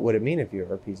 what would it mean if you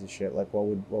were a piece of shit? Like, what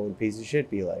would a piece of shit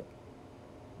be like?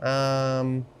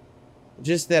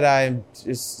 Just that I'm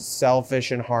just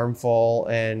selfish and harmful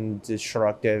and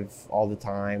destructive all the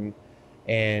time,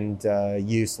 and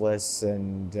useless,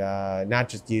 and not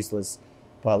just useless,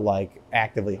 but like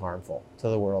actively harmful to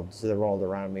the world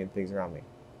around me and things around me.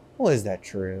 Well, is that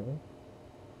true?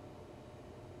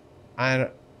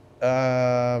 I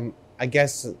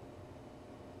guess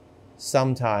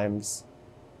sometimes.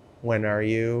 When are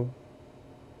you?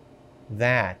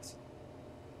 That.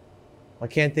 I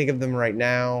can't think of them right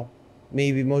now.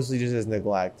 Maybe mostly just as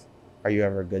neglect. Are you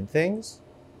ever good things?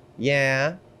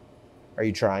 Yeah. Are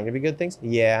you trying to be good things?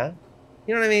 Yeah.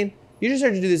 You know what I mean? You just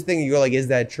start to do this thing and you go like, is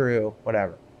that true?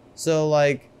 Whatever. So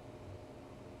like,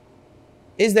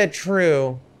 is that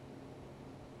true?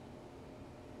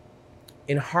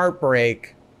 In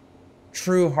heartbreak,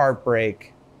 true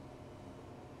heartbreak,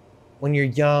 when you're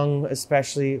young,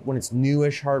 especially when it's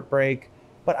newish heartbreak,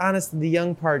 but honestly, the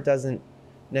young part doesn't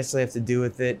necessarily have to do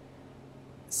with it.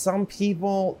 Some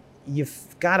people,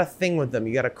 you've got a thing with them.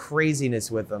 You got a craziness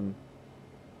with them.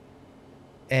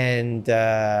 And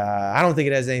I don't think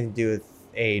it has anything to do with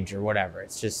age or whatever.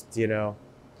 It's just,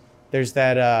 there's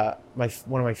that,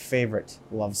 one of my favorite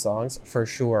love songs, for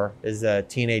sure, is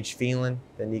Teenage Feelin',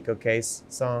 the Nico Case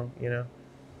song,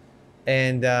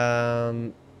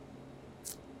 And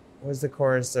what's the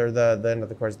chorus, or the end of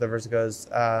the chorus? The verse goes,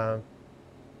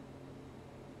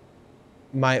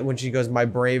 when she goes, my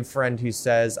brave friend who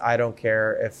says, I don't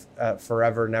care if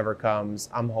forever never comes,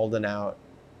 I'm holding out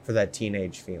for that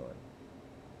teenage feeling.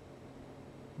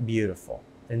 Beautiful.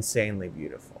 Insanely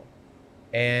beautiful.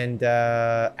 And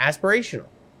aspirational.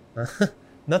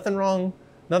 Nothing wrong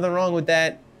with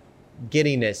that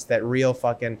giddiness, that real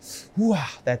fucking,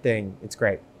 that thing. It's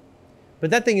great.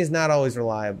 But that thing is not always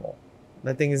reliable.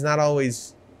 That thing is not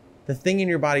always, the thing in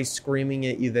your body screaming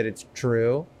at you that it's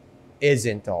true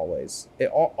isn't always. It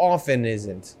often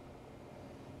isn't.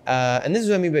 And this is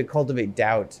what I mean by cultivate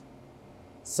doubt.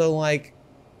 So like,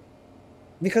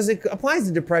 because it applies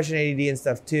to depression, ADD and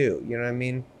stuff too. You know what I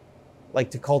mean?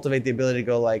 Like to cultivate the ability to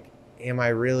go like, am I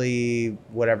really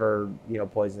whatever,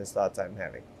 poisonous thoughts I'm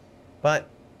having? But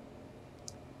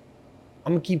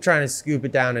I'm going to keep trying to scoop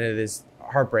it down into this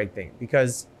heartbreak thing,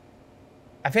 because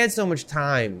I've had so much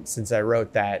time since I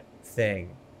wrote that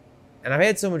thing. And I've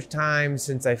had so much time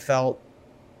since I felt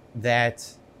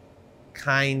that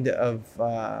kind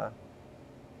of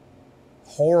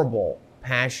horrible,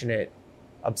 passionate,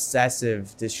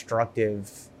 obsessive,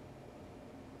 destructive,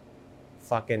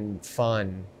 fucking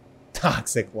fun,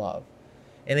 toxic love.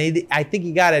 And I think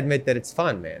you got to admit that it's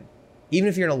fun, man. Even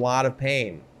if you're in a lot of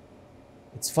pain,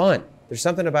 it's fun. There's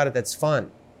something about it that's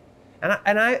fun.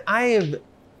 And I have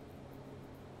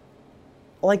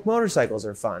like motorcycles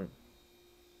are fun.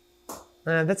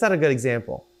 That's not a good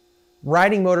example.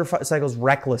 Riding motorcycles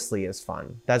recklessly is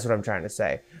fun. That's what I'm trying to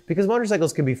say. Because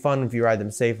motorcycles can be fun if you ride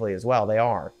them safely as well. They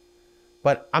are.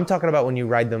 But I'm talking about when you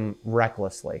ride them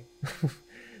recklessly.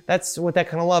 That's what that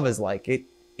kind of love is like. It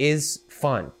is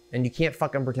fun. And you can't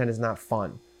fucking pretend it's not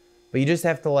fun. But you just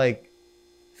have to like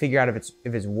figure out if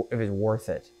it's worth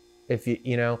it. If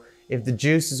if the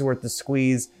juice is worth the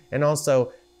squeeze, and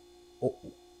also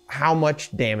how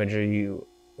much damage are you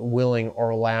willing or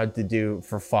allowed to do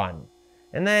for fun.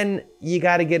 And then you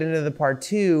got to get into the part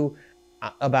 2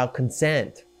 about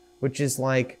consent, which is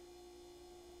like,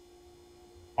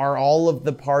 are all of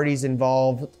the parties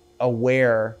involved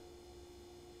aware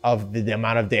of the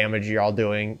amount of damage you're all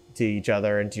doing to each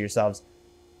other and to yourselves?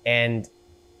 And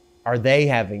are they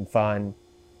having fun?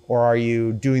 Or are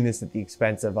you doing this at the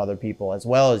expense of other people as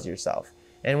well as yourself?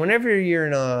 And whenever you're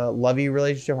in a lovey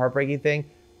relationship, heartbreaking thing,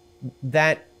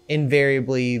 that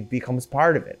invariably becomes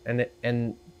part of it.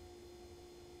 And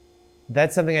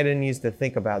that's something I didn't used to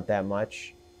think about that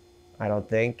much. I don't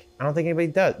think anybody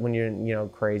does when you're,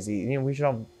 crazy. We should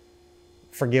all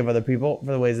forgive other people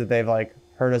for the ways that they've like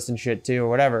hurt us and shit too, or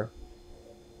whatever.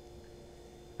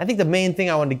 I think the main thing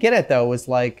I wanted to get at though was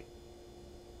like,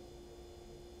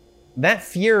 that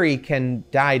fury can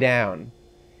die down.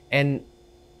 And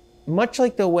much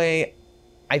like the way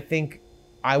I think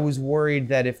I was worried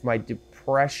that if my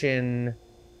depression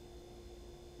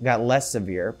got less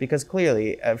severe, because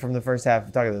clearly from the first half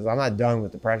of talking about this, I'm not done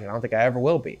with depression. I don't think I ever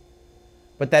will be.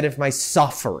 But that if my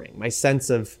suffering, my sense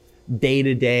of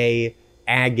day-to-day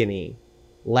agony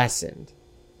lessened,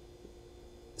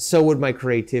 so would my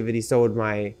creativity, so would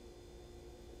my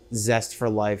zest for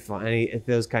life, any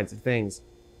those kinds of things.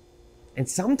 And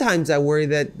sometimes I worry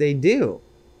that they do.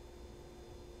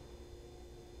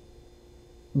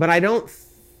 But I don't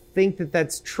think that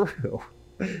that's true.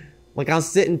 Like, I'll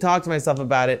sit and talk to myself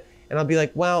about it, and I'll be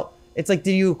like, well, it's like,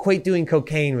 do you equate doing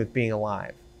cocaine with being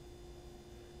alive?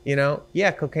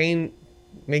 Yeah, cocaine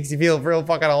makes you feel real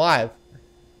fucking alive.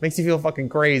 Makes you feel fucking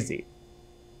crazy.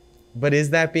 But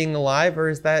is that being alive, or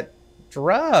is that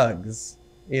drugs?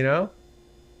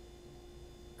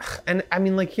 And I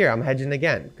mean, like, here, I'm hedging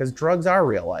again, because drugs are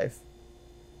real life.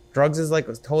 Drugs is like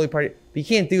totally part of, but you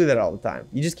can't do that all the time.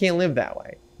 You just can't live that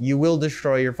way. You will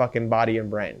destroy your fucking body and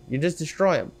brain. You just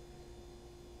destroy them.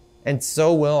 And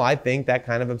so will, I think, that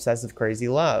kind of obsessive, crazy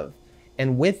love.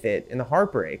 And with it, and the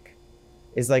heartbreak,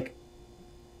 is like,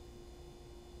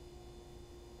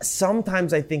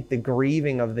 sometimes I think the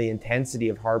grieving of the intensity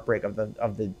of heartbreak, of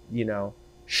the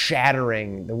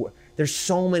shattering, there's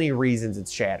so many reasons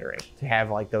it's shattering to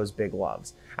have like those big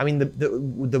loves. I mean,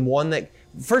 the one that,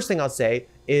 first thing I'll say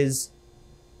is,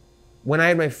 when I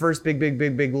had my first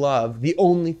big love, the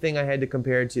only thing I had to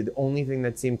compare it to, the only thing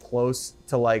that seemed close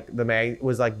to like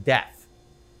was like death.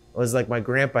 It was like my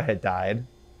grandpa had died,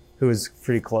 who was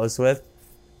pretty close with.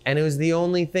 And it was the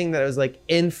only thing that was like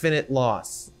infinite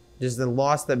loss. Just a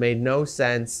loss that made no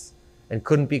sense and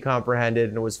couldn't be comprehended,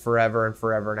 and it was forever and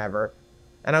forever and ever.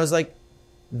 And I was like,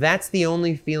 that's the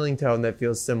only feeling tone that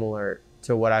feels similar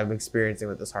to what I'm experiencing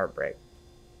with this heartbreak.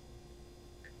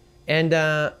 And,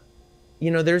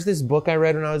 there's this book I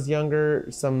read when I was younger.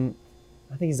 I think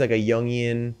he's like a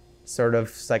Jungian sort of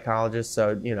psychologist.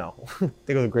 So, take it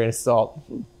with a grain of salt.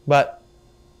 But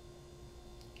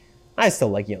I still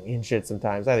like Jungian shit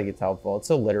sometimes. I think it's helpful. It's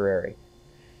so literary.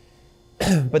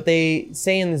 But they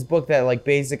say in this book that, like,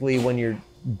 basically when you're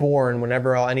born,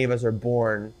 whenever any of us are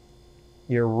born,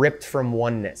 you're ripped from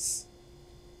oneness.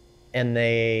 And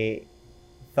they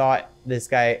thought this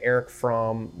guy, Eric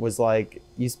Fromm, was like,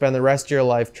 you spend the rest of your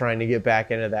life trying to get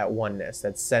back into that oneness,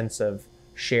 that sense of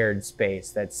shared space,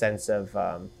 that sense of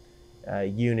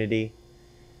unity,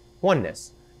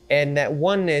 oneness. And that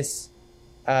oneness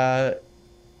can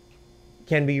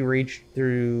be reached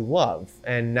through love,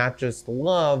 and not just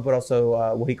love, but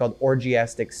also what he called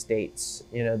orgiastic states.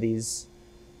 These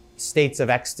states of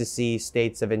ecstasy,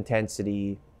 states of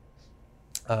intensity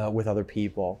with other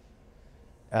people,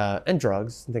 and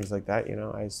drugs and things like that,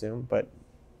 I assume. But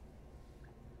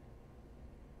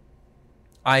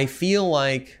I feel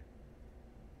like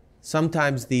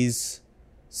sometimes these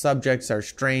subjects are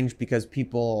strange because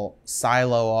people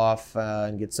silo off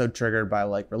and get so triggered by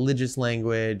like religious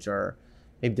language, or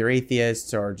maybe they're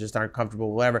atheists or just aren't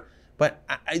comfortable, whatever. But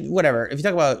whatever. If you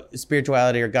talk about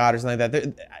spirituality or God or something like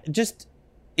that,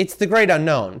 it's the great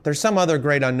unknown. There's some other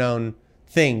great unknown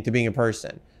thing to being a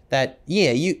person that,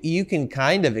 yeah, you can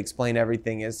kind of explain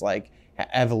everything as like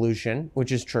evolution,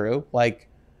 which is true, like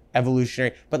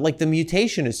evolutionary, but like the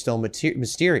mutation is still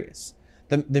mysterious.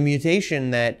 The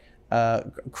mutation that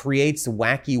creates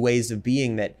wacky ways of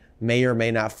being that may or may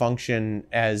not function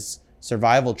as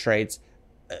survival traits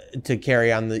to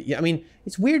carry on the. I mean,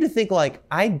 it's weird to think like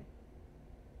I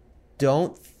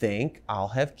don't think I'll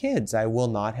have kids. I will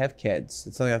not have kids.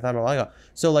 It's something I thought about a while ago.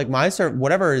 So like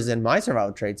whatever is in my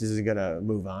survival traits isn't gonna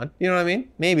move on. You know what I mean?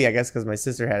 Maybe, I guess, because my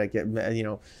sister had a kid. You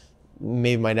know,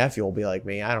 maybe my nephew will be like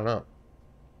me. I don't know.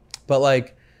 But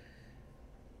like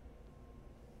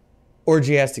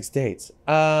orgiastic states.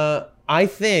 I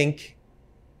think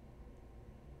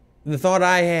the thought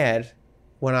I had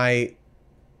when I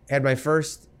had my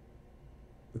first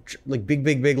like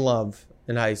big love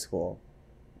in high school,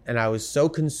 and I was so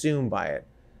consumed by it,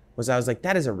 I was like,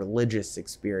 that is a religious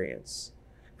experience.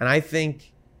 And I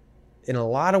think in a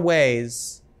lot of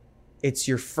ways, it's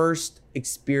your first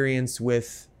experience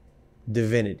with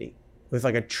divinity, with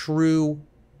like a true,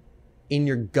 in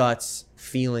your guts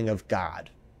feeling of God.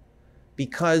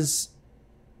 Because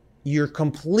you're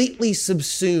completely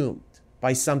subsumed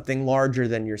by something larger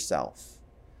than yourself.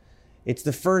 It's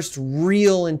the first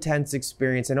real intense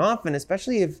experience. And often,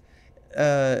 especially if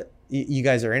you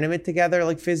guys are intimate together,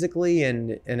 like physically,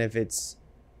 and if it's,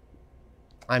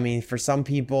 I mean, for some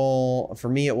people, for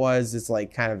me it's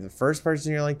like kind of the first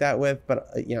person you're like that with, but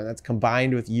you know, that's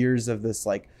combined with years of this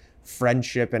like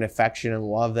friendship and affection and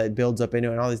love that builds up into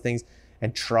it and all these things,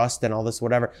 and trust and all this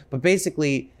whatever. But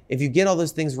basically, if you get all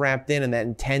those things wrapped in and that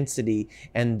intensity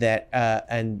and that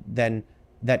and then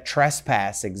that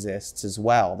trespass exists as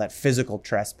well, that physical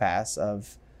trespass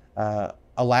of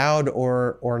allowed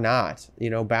or not, you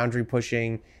know, boundary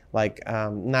pushing, like I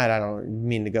don't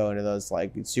mean to go into those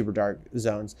like super dark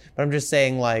zones, but I'm just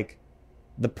saying like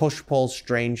the push-pull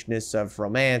strangeness of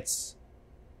romance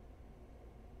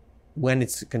when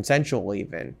it's consensual.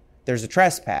 Even there's a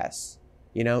trespass,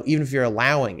 you know, even if you're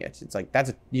allowing it, it's like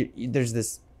there's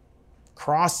this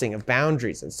crossing of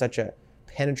boundaries in such a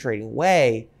penetrating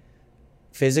way,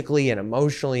 physically and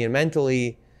emotionally and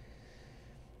mentally.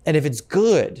 And if it's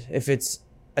good, if it's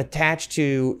attached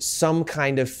to some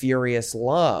kind of furious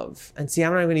love, and see,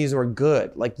 I'm not even going to use the word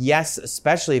good. Like, yes,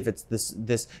 especially if it's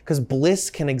this, because bliss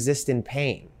can exist in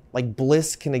pain. Like,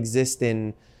 bliss can exist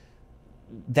in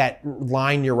that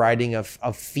line you're writing of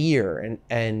fear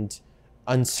and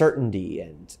uncertainty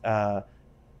and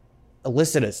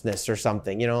illicitousness or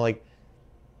something, you know, like,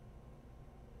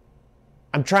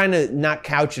 I'm trying to not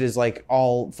couch it as like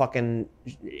all fucking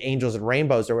angels and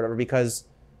rainbows or whatever, because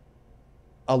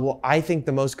I think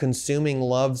the most consuming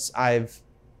loves I've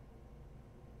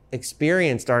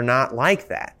experienced are not like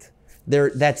that.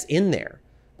 That's in there.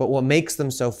 But what makes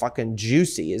them so fucking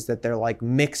juicy is that they're like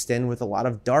mixed in with a lot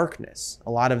of darkness,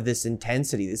 a lot of this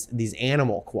intensity, these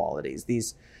animal qualities,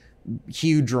 these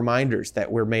huge reminders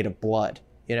that we're made of blood,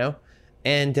 you know?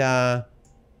 And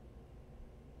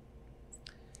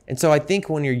so I think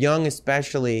when you're young,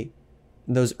 especially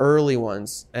those early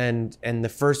ones and the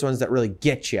first ones that really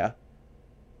get you,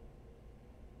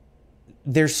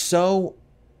 they're so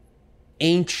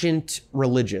ancient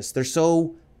religious. They're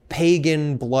so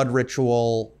pagan blood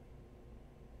ritual,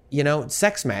 you know,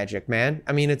 sex magic, man.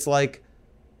 I mean, it's like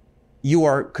you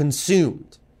are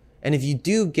consumed. And if you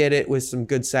do get it with some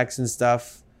good sex and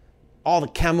stuff, all the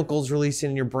chemicals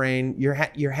releasing in your brain,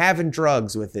 you're having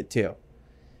drugs with it too.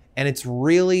 And it's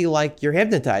really like you're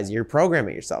hypnotizing, you're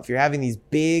programming yourself. You're having these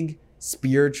big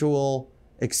spiritual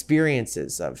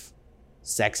experiences of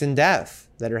sex and death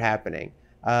that are happening.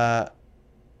 And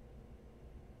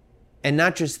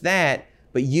not just that,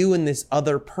 but you and this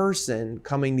other person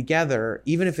coming together,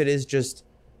 even if it is just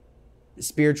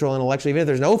spiritual, intellectual, even if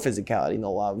there's no physicality in the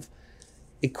love,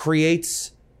 it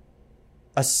creates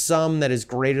a sum that is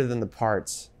greater than the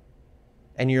parts.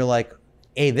 And you're like,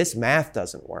 hey, this math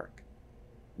doesn't work.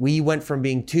 We went from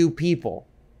being two people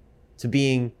to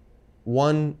being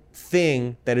one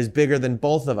thing that is bigger than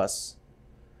both of us.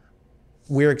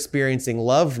 We're experiencing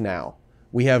love now.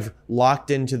 We have locked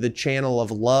into the channel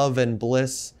of love and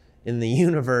bliss in the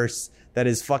universe that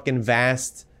is fucking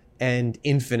vast and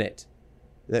infinite.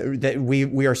 That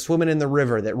we are swimming in the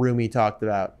river that Rumi talked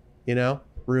about. You know,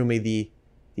 Rumi,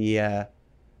 the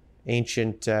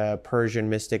ancient Persian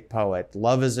mystic poet.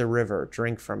 Love is a river.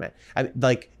 Drink from it.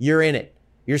 Like, you're in it.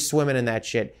 You're swimming in that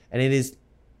shit, and it is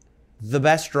the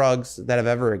best drugs that have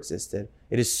ever existed.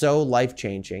 It is so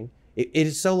life-changing. It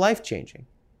is so life-changing.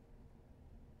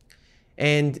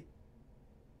 And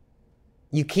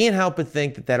you can't help but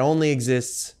think that only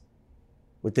exists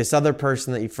with this other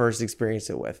person that you first experienced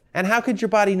it with. And how could your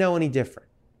body know any different?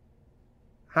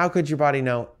 How could your body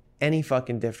know any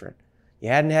fucking different? You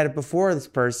hadn't had it before this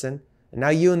person, and now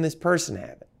you and this person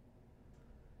have it.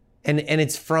 And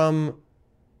it's from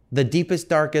the deepest,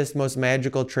 darkest, most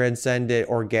magical, transcendent,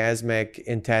 orgasmic,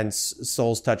 intense,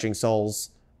 souls touching souls,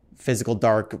 physical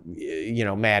dark,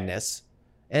 madness.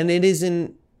 And it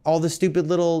isn't all the stupid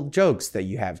little jokes that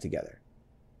you have together.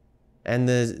 And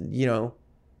the,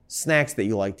 snacks that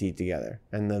you like to eat together.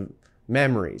 And the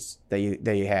memories that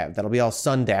you have. That'll be all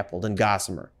sun-dappled and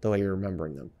gossamer, the way you're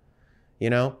remembering them.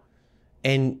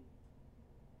 And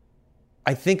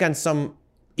I think on some,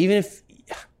 even if,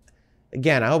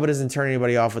 again, I hope it doesn't turn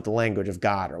anybody off with the language of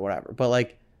God or whatever. But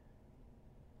like,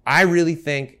 I really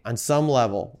think on some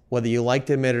level, whether you like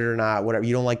to admit it or not, whatever,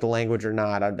 you don't like the language or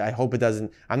not, I hope it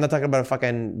doesn't. I'm not talking about a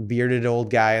fucking bearded old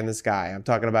guy in the sky. I'm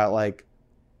talking about like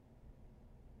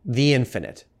the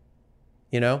infinite,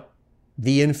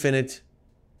 the infinite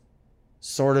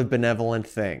sort of benevolent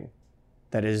thing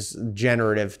that is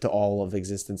generative to all of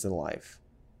existence in life.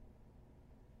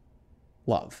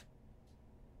 Love.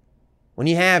 When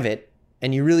you have it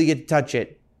and you really get to touch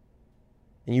it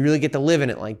and you really get to live in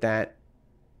it like that,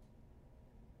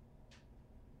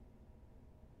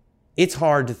 it's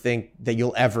hard to think that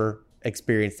you'll ever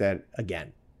experience that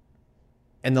again.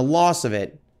 And the loss of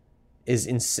it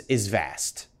is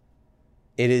vast.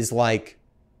 It is like,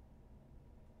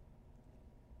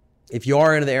 if you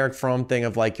are into the Eric Fromm thing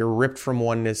of like you're ripped from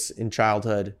oneness in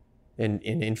childhood, in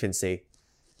infancy,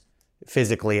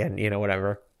 physically and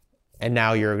whatever, and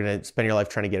now you're going to spend your life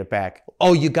trying to get it back.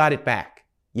 Oh, you got it back.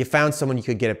 You found someone you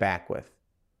could get it back with.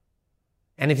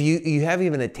 And if you have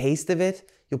even a taste of it,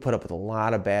 you'll put up with a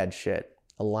lot of bad shit,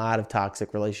 a lot of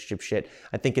toxic relationship shit.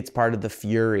 I think it's part of the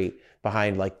fury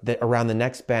behind like around the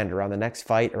next bend, around the next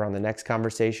fight, around the next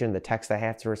conversation, the text I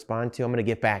have to respond to. I'm going to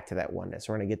get back to that oneness.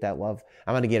 We're going to get that love.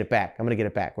 I'm going to get it back. I'm going to get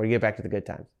it back. We're going to get back to the good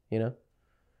times,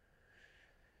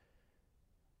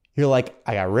 You're like,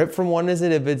 I got ripped from oneness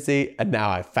in infancy, and now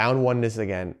I found oneness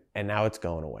again, and now it's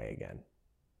going away again.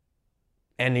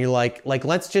 And you're like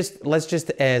let's just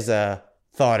as a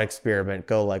thought experiment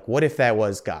go like, what if that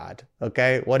was God?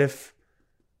 Okay, what if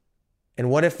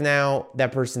now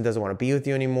that person doesn't want to be with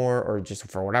you anymore, or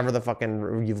just for whatever the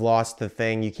fucking, you've lost the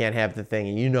thing, you can't have the thing,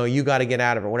 and you got to get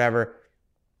out of it, whatever.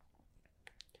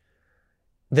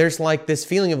 There's like this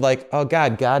feeling of like, oh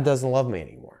God doesn't love me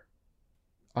anymore.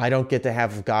 I don't get to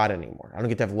have God anymore. I don't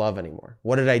get to have love anymore.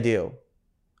 What did I do?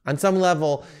 On some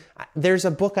level, there's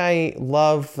a book I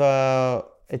love.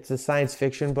 It's a science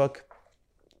fiction book.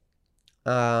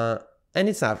 And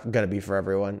it's not going to be for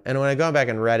everyone. And when I go back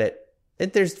and read it,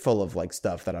 there's full of like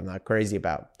stuff that I'm not crazy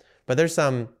about. But there's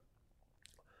some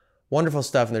wonderful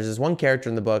stuff. And there's this one character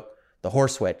in the book, the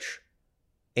horse witch.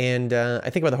 And I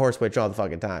think about the horse witch all the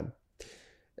fucking time.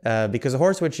 Because the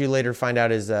horse witch you later find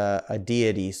out is a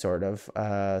deity sort of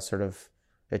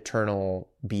eternal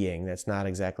being that's not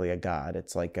exactly a god.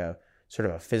 It's like a sort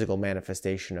of a physical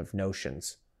manifestation of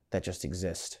notions that just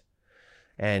exist.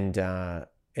 And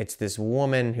it's this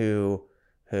woman who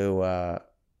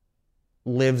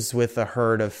lives with a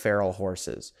herd of feral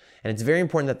horses. And it's very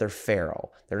important that they're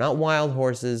feral. They're not wild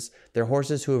horses. They're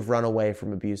horses who have run away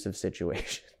from abusive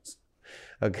situations.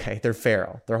 Okay, they're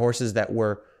feral. They're horses that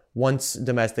were once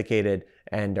domesticated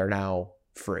and are now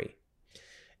free.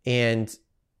 And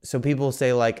so people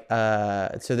say like,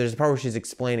 so there's a part where she's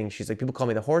explaining, she's like, people call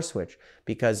me the horse witch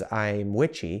because I'm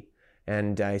witchy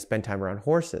and I spend time around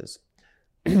horses.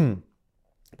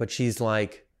 But she's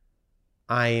like,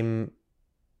 I'm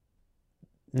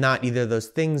not either of those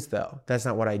things though. That's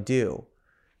not what I do.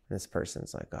 And this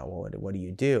person's like, oh, well, what do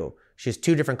you do? She has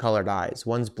two different colored eyes.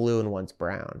 One's blue and one's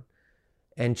brown.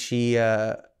 And she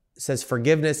says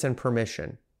forgiveness and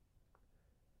permission.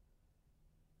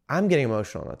 I'm getting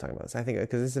emotional not talking about this. I think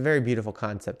because it's a very beautiful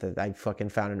concept that I fucking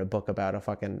found in a book about a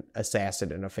fucking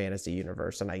assassin in a fantasy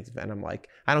universe. And I'm like,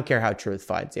 I don't care how truth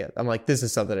finds you. I'm like, this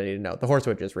is something I need to know. The horse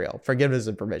witch is real. Forgiveness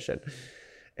and permission.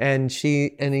 And he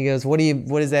goes, what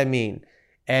does that mean?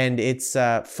 And it's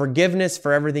forgiveness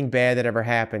for everything bad that ever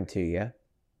happened to you,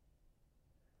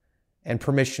 and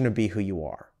permission to be who you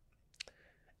are.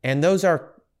 And those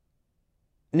are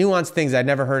nuanced things. I'd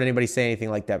never heard anybody say anything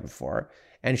like that before.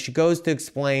 And she goes to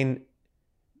explain,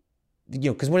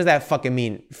 because what does that fucking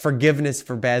mean? Forgiveness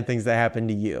for bad things that happened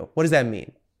to you. What does that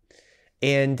mean?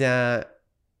 And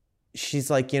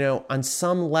she's like, on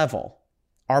some level,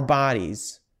 our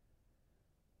bodies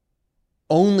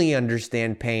only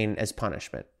understand pain as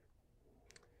punishment.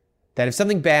 That if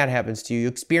something bad happens to you, you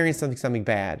experience something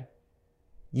bad,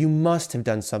 you must have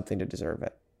done something to deserve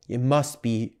it. It must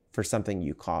be for something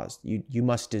you caused. You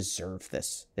must deserve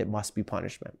this. It must be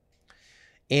punishment.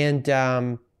 And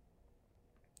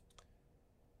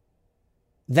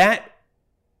that,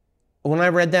 when I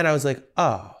read that, I was like,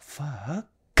 oh, fuck.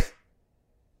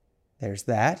 There's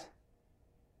that.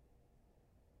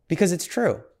 because it's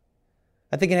true.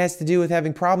 I think it has to do with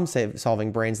having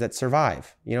problem-solving brains that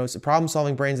survive. You know, it's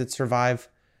problem-solving brains that survive.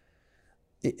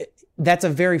 That's a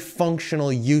very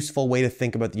functional, useful way to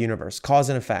think about the universe. Cause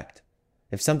and effect.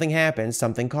 If something happens,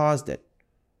 something caused it.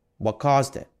 What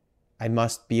caused it? I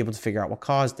must be able to figure out what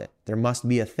caused it. There must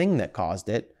be a thing that caused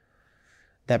it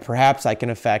that perhaps I can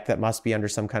affect, that must be under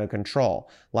some kind of control.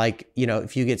 Like, you know,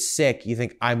 if you get sick, you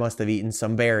think, I must have eaten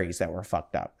some berries that were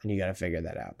fucked up, and you got to figure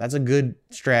that out. That's a good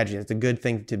strategy. It's a good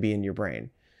thing to be in your brain.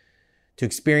 To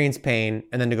experience pain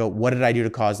and then to go, what did I do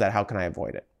to cause that? How can I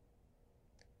avoid it?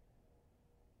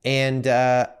 And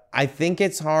I think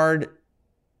it's hard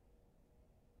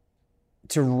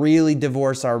to really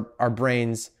divorce our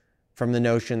brains from the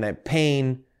notion that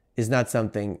pain is not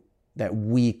something that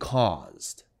we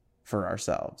caused for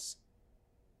ourselves.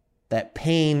 That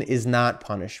pain is not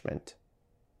punishment.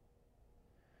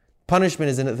 Punishment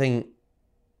isn't a thing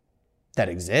that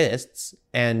exists,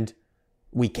 and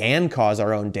we can cause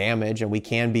our own damage, and we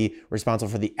can be responsible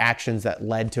for the actions that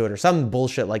led to it, or some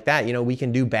bullshit like that. You know, we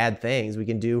can do bad things, we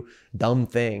can do dumb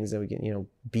things, and we can, you know,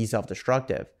 be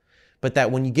self-destructive. But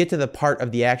that when you get to the part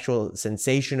of the actual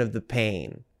sensation of the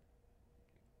pain,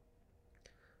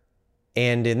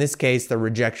 and in this case, the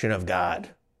rejection of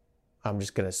God, I'm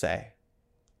just going to say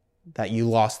that you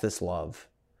lost this love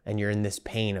and you're in this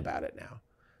pain about it now.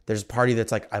 There's a party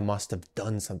that's like, I must have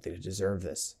done something to deserve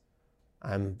this.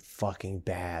 I'm fucking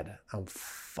bad. I'm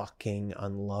fucking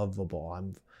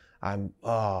unlovable.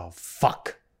 Oh,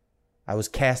 fuck. I was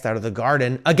cast out of the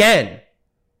garden again.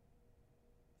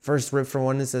 First rip from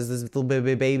one that says this little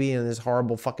baby in this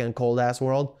horrible fucking cold ass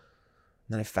world.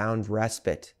 And then I found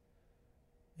respite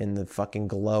in the fucking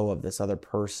glow of this other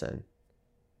person.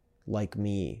 Like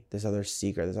me, this other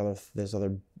seeker, this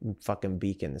other fucking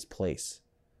beacon, this place.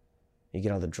 You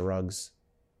get all the drugs,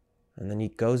 and then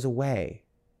it goes away.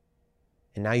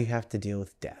 And now you have to deal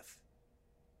with death.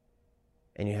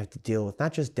 And you have to deal with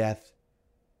not just death,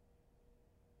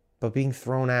 but being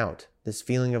thrown out. This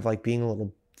feeling of like being a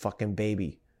little fucking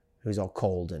baby who's all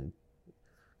cold and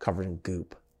covered in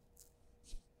goop.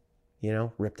 You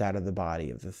know, ripped out of the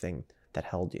body of the thing that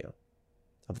held you,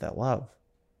 of that love.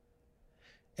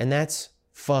 And that's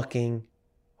fucking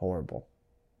horrible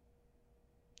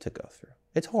to go through.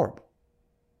 It's horrible.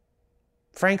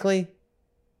 Frankly,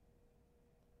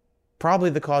 probably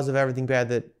the cause of everything bad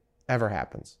that ever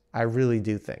happens. I really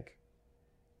do think.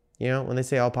 You know, when they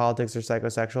say all politics are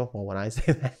psychosexual, well, when I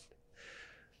say that,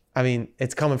 I mean,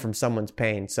 it's coming from someone's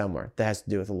pain somewhere that has to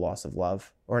do with a loss of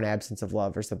love or an absence of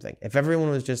love or something. If everyone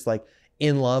was just like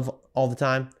in love all the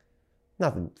time,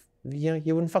 nothing, you know,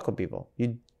 you wouldn't fuck with people.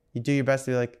 You do your best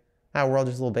to be like, we're all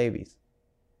just little babies.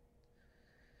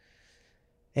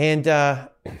 And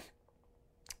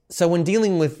so when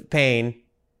dealing with pain,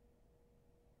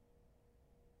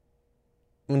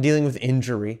 when dealing with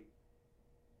injury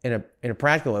in a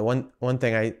practical way, one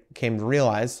thing I came to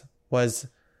realize was,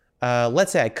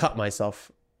 let's say I cut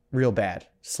myself real bad,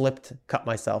 slipped, cut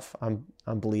myself, I'm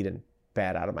bleeding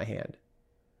bad out of my hand.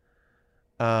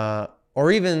 Or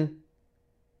even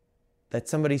that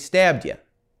somebody stabbed you.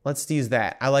 Let's use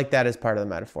that. I like that as part of the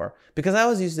metaphor. Because I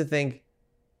always used to think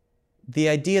the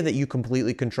idea that you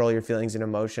completely control your feelings and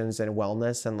emotions and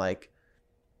wellness, and like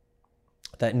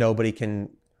that nobody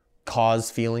can cause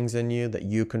feelings in you, that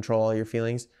you control all your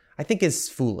feelings, I think is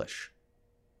foolish.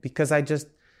 Because I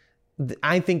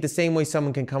think the same way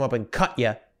someone can come up and cut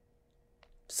you,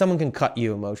 someone can cut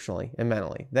you emotionally and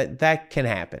mentally. That can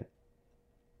happen.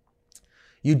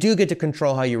 You do get to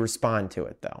control how you respond to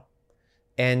it, though.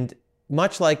 And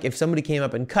much like if somebody came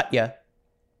up and cut you,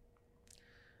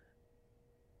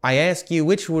 I ask you,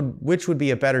 which would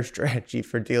be a better strategy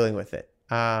for dealing with it?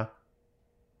 Run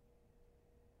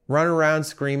around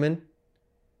screaming,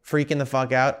 freaking the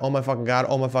fuck out. Oh my fucking God.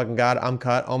 Oh my fucking God. I'm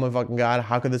cut. Oh my fucking God.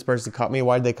 How could this person cut me?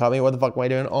 Why did they cut me? What the fuck am I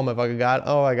doing? Oh my fucking God.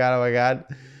 Oh my God. Oh my God.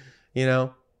 You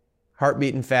know, heart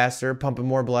beating faster, pumping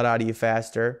more blood out of you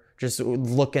faster. Just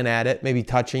looking at it, maybe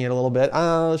touching it a little bit.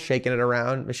 Shaking it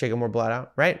around, shaking more blood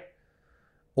out, right?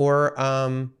 Or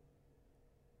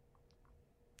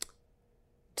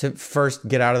to first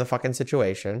get out of the fucking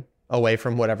situation, away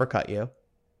from whatever cut you,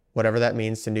 whatever that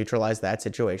means, to neutralize that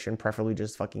situation, preferably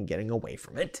just fucking getting away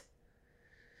from it.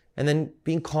 And then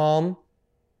being calm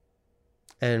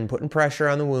and putting pressure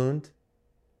on the wound,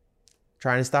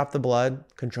 trying to stop the blood,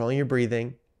 controlling your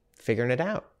breathing, figuring it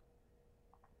out.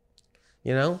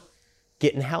 You know,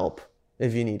 getting help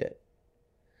if you need it.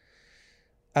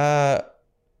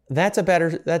 That's a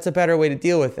better way to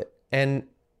deal with it. And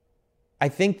I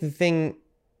think the thing,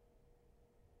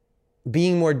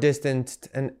 being more distant,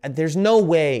 and there's no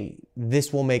way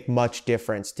this will make much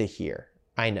difference to here.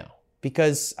 I know.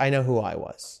 Because I know who I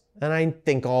was. And I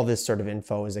think all this sort of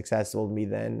info is accessible to me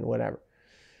then, whatever.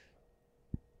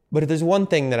 But if there's one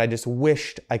thing that I just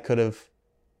wished I could have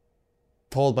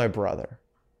told my brother,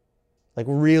 like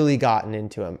really gotten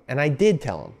into him, and I did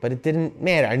tell him, but it didn't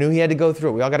matter. I knew he had to go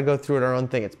through it. We all got to go through it our own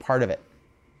thing. It's part of it.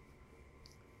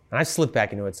 And I slip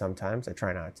back into it sometimes. I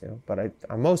try not to, but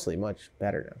I'm mostly much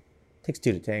better now. It takes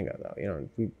two to tango, though. You know,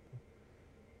 you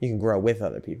can grow with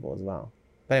other people as well.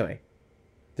 But anyway,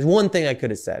 there's one thing I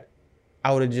could have said.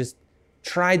 I would have just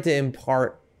tried to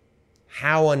impart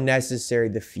how unnecessary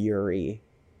the fury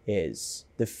is.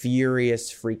 The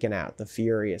furious freaking out. The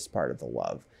furious part of the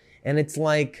love. And it's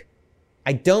like,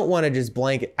 I don't want to just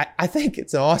blanket. I think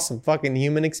it's an awesome fucking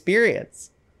human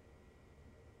experience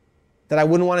that I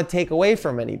wouldn't want to take away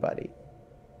from anybody.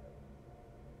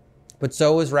 But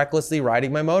so is recklessly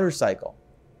riding my motorcycle.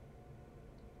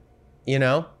 You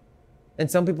know? And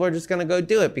some people are just going to go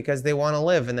do it because they want to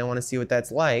live and they want to see what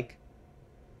that's like.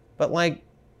 But like,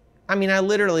 I mean, I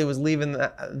literally was leaving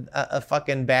a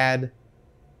fucking bad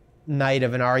night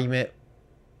of an argument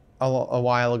a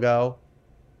while ago.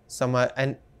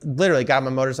 And literally got on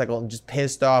my motorcycle and just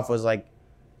pissed off, was like,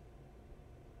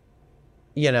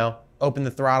 you know, opened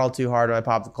the throttle too hard and I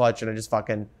popped the clutch and I just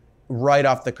fucking right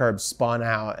off the curb spun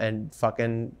out and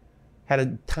fucking had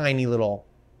a tiny little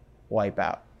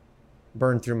wipeout.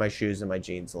 Burned through my shoes and my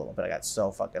jeans a little bit. I got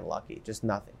so fucking lucky. Just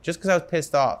nothing. Just because I was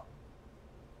pissed off.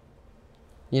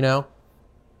 You know?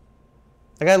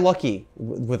 I got lucky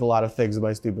with a lot of things with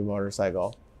my stupid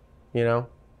motorcycle. You know?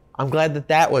 I'm glad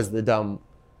that was the dumb,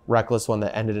 reckless one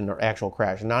that ended in an actual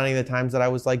crash. And not any of the times that I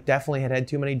was like, definitely had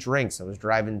too many drinks. I was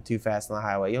driving too fast on the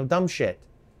highway. You know, dumb shit.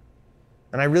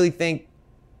 And I really think,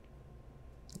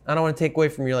 I don't want to take away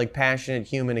from your like passionate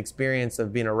human experience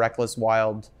of being a reckless,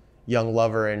 wild, young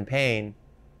lover in pain.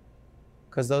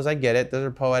 Because those, I get it. Those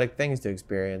are poetic things to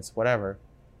experience, whatever.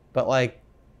 But like,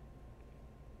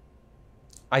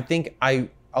 I think a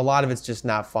lot of it's just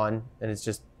not fun, and it's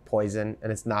just poison,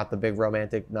 and it's not the big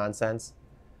romantic nonsense.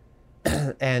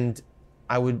 And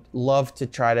I would love to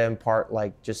try to impart,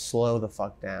 like, just slow the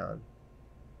fuck down.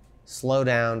 Slow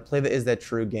down, play the Is That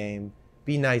True game,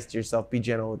 be nice to yourself, be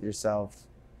gentle with yourself.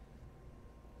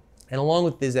 And along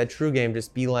with the Is That True game,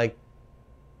 just be like,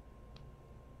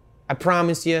 I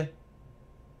promise you,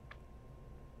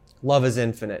 love is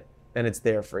infinite, and it's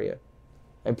there for you.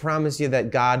 I promise you that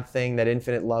God thing, that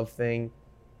infinite love thing,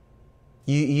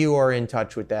 you are in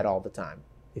touch with that all the time,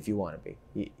 if you want to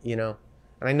be, you know?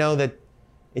 And I know that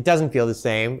it doesn't feel the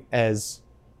same as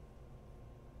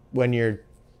when you're,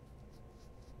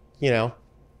 you know,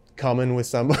 coming with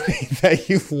somebody that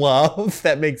you love,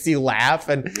 that makes you laugh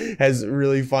and has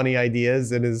really funny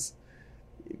ideas and is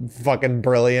fucking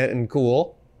brilliant and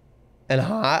cool and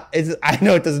hot. I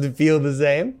know it doesn't feel the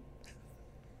same.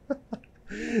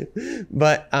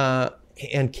 But,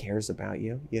 and cares about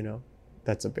you, you know,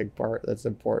 that's a big part. That's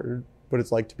important. What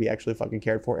it's like to be actually fucking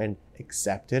cared for and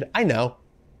accepted. I know.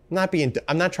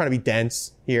 I'm not trying to be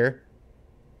dense here.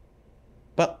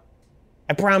 But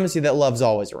I promise you that love's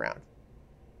always around.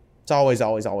 It's always,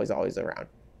 always, always, always around.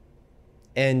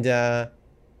 And,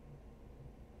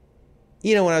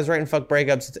 you know, when I was writing fuck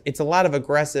breakups, it's a lot of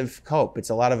aggressive cope. It's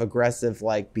a lot of aggressive,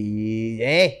 like,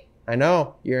 hey, I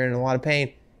know you're in a lot of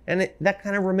pain. And that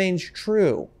kind of remains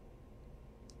true.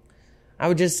 I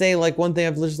would just say, like, one thing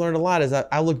I've just learned a lot is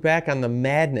I look back on the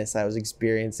madness I was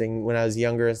experiencing when I was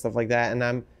younger and stuff like that, and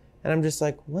I'm just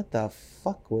like, what the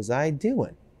fuck was I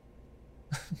doing?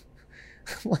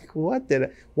 Like, why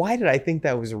did I think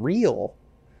that was real?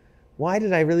 Why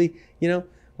did I really, you know,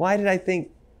 why did I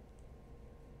think,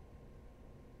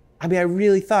 I mean, I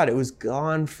really thought it was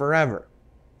gone forever.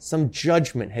 Some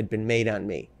judgment had been made on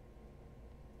me.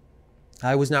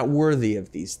 I was not worthy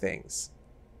of these things.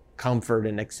 Comfort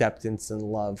and acceptance and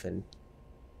love and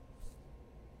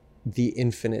the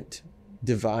infinite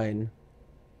divine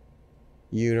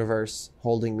universe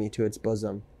holding me to its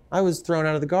bosom. I was thrown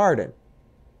out of the garden.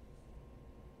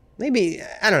 Maybe,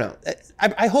 I don't know.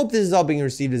 I hope this is all being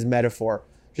received as metaphor,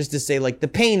 just to say, like, the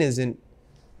pain isn't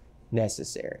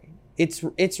necessary.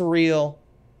 It's real,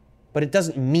 but it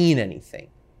doesn't mean anything.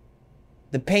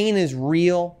 The pain is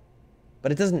real,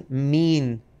 but it doesn't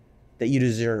mean that you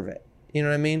deserve it. You know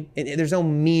what I mean? There's no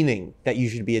meaning that you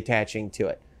should be attaching to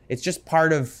it. It's just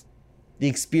part of the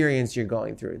experience you're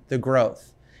going through, the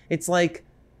growth. It's like,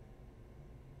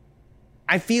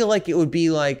 I feel like it would be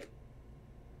like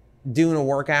doing a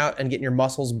workout and getting your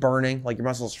muscles burning, like your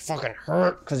muscles fucking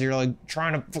hurt because you're like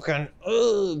trying to fucking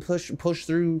push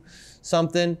through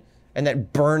something, and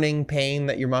that burning pain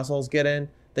that your muscles get in,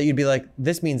 that you'd be like,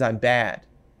 this means I'm bad.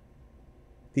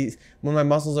 When my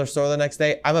muscles are sore the next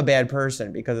day, I'm a bad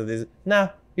person because of this. Nah,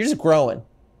 you're just growing.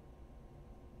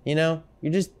 You know,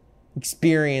 you're just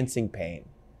experiencing pain.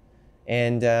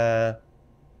 And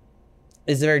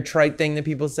it's a very trite thing that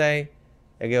people say.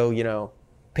 They go, you know,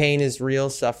 pain is real,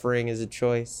 suffering is a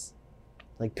choice.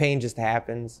 Like, pain just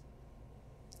happens.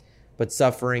 But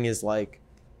suffering is like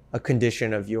a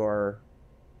condition of your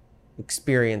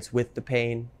experience with the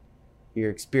pain, your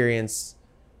experience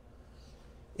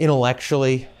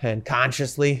intellectually and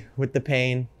consciously with the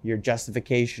pain, your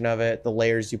justification of it, the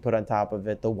layers you put on top of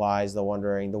it, the whys, the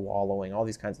wondering, the wallowing, all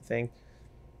these kinds of things.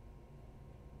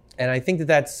 And I think that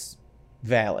that's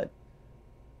valid.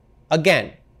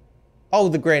 Again,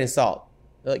 with a grain of salt.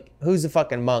 Like, who's a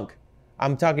fucking monk?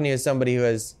 I'm talking to you as somebody who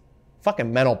has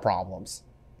fucking mental problems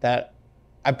that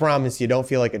I promise you don't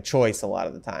feel like a choice a lot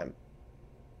of the time.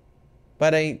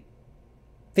 But I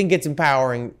think it's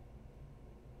empowering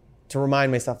to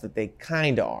remind myself that they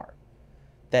kind of are.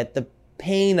 That the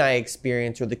pain I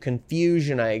experience or the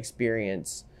confusion I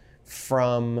experience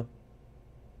from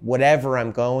whatever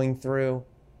I'm going through,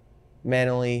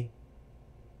 mentally,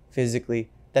 physically,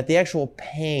 that the actual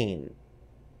pain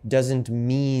doesn't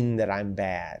mean that I'm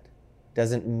bad.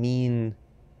 Doesn't mean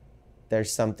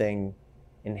there's something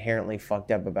inherently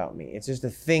fucked up about me. It's just a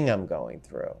thing I'm going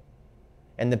through.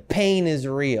 And the pain is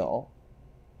real,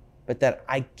 but that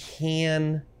I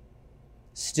can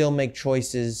still make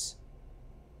choices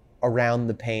around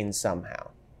the pain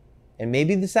somehow. And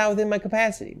maybe this is not within my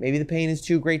capacity. Maybe the pain is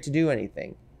too great to do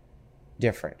anything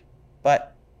different.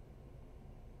 But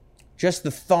just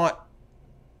the thought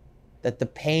that the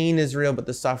pain is real, but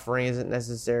the suffering isn't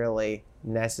necessarily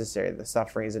necessary. The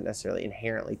suffering isn't necessarily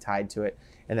inherently tied to it,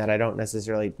 and that I don't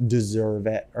necessarily deserve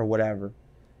it or whatever,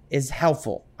 is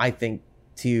helpful, I think,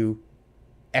 to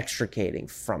extricating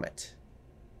from it.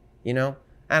 You know?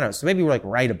 I don't know. So maybe we're like,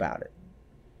 write about it.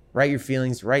 Write your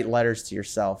feelings, write letters to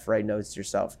yourself, write notes to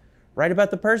yourself. Write about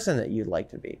the person that you'd like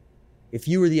to be. If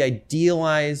you were the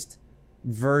idealized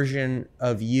version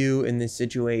of you in this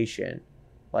situation,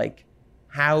 like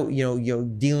how, you're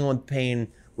dealing with pain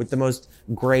with the most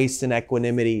grace and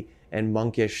equanimity and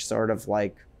monkish sort of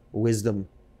like wisdom,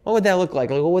 what would that look like?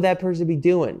 Like, what would that person be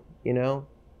doing, you know?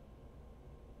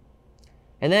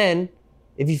 And then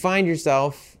if you find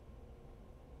yourself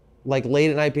like late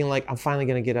at night being like, I'm finally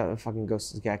going to get up and fucking go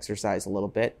exercise a little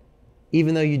bit,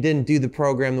 even though you didn't do the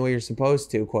program the way you're supposed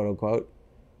to, quote unquote,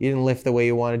 you didn't lift the way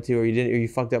you wanted to, or you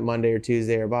fucked up Monday or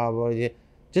Tuesday or blah, blah, blah.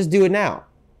 Just do it now.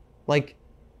 Like,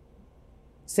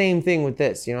 same thing with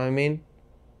this, you know what I mean?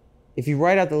 If you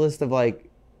write out the list of like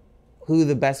who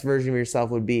the best version of yourself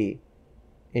would be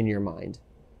in your mind,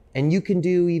 and you can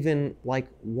do even like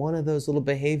one of those little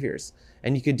behaviors,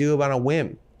 and you could do it on a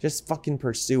whim, just fucking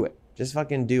pursue it. Just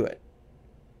fucking do it.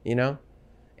 You know?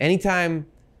 Anytime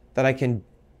that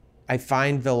I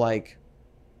find the like,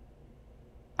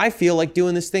 I feel like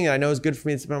doing this thing that I know is good for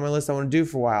me, it's been on my list I want to do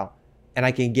for a while, and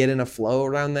I can get in a flow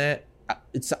around that,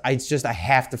 it's just I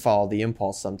have to follow the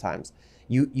impulse sometimes.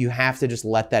 You have to just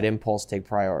let that impulse take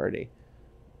priority,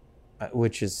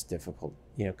 which is difficult,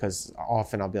 because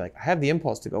often I'll be like, I have the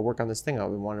impulse to go work on this thing I've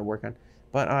been wanting to work on,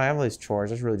 but I have all these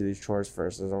chores. I should really do these chores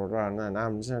first. And then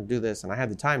I'm just going to do this, and I had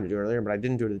the time to do it earlier, but I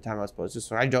didn't do it at the time I was supposed to,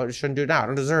 so I shouldn't do it now. I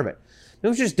don't deserve it.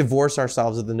 Maybe we should just divorce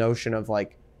ourselves of the notion of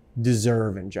like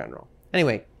deserve in general.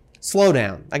 Anyway, slow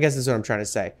down. I guess that's what I'm trying to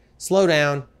say. Slow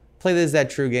down. Play this that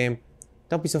true game.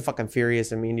 Don't be so fucking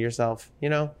furious and mean to yourself,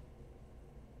 And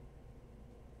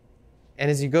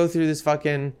as you go through this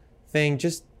fucking thing,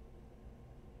 just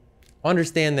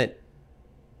understand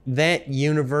that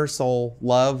universal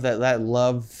love, that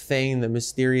love thing, the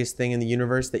mysterious thing in the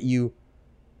universe that you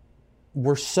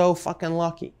were so fucking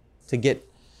lucky to get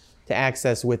to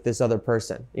access with this other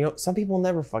person. Some people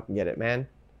never fucking get it, man.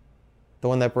 The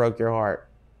one that broke your heart.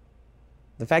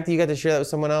 The fact that you got to share that with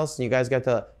someone else and you guys got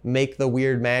to make the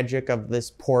weird magic of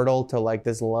this portal to like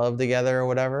this love together or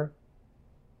whatever,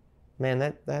 man,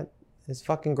 that is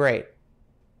fucking great.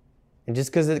 And just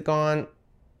because it's gone,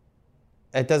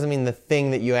 that doesn't mean the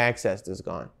thing that you accessed is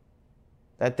gone.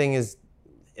 That thing is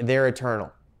there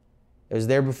eternal. It was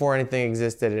there before anything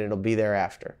existed, and it'll be there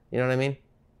after. You know what I mean?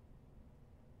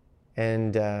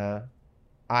 And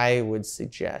I would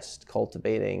suggest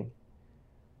cultivating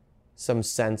some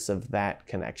sense of that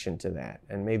connection to that,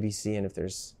 and maybe seeing if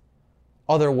there's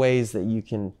other ways that you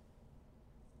can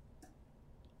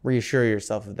reassure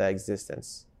yourself of that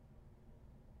existence.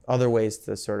 Other ways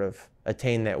to sort of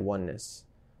attain that oneness.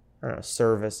 I don't know,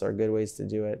 service are good ways to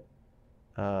do it.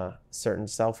 Certain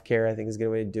self-care, I think, is a good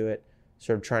way to do it.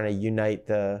 Sort of trying to unite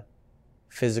the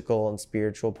physical and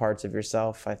spiritual parts of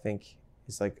yourself, I think,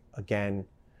 is like, again,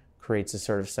 creates a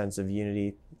sort of sense of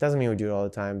unity. Doesn't mean we do it all the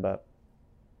time, but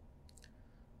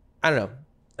I don't know.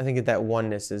 I think that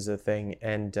oneness is a thing.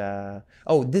 And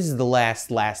this is the last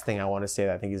thing I want to say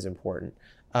that I think is important.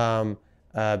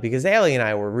 Because Allie and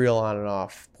I were real on and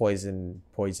off poison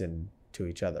to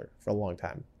each other for a long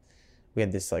time. We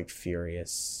had this like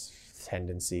furious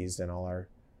tendencies and all our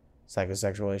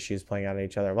psychosexual issues playing out on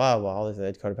each other, blah, blah, all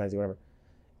this codependency, whatever.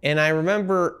 And I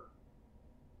remember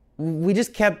we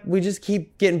just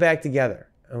keep getting back together.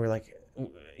 And we're like,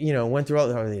 went through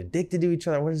all, are they addicted to each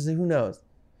other? What is it? Who knows?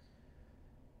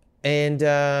 And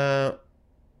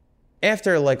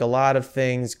after like a lot of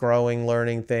things, growing,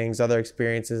 learning things, other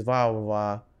experiences, blah,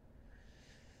 blah,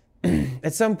 blah.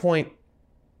 At some point,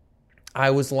 I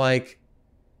was like,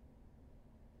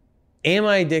 am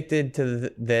I addicted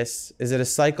to this? Is it a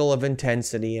cycle of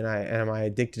intensity? And am I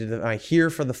addicted to am I here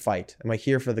for the fight? Am I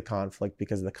here for the conflict?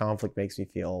 Because the conflict makes me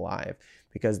feel alive.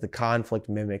 Because the conflict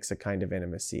mimics a kind of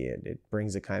intimacy. It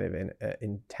brings a kind of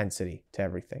intensity to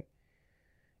everything.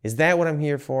 Is that what I'm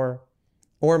here for?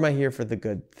 Or am I here for the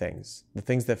good things? The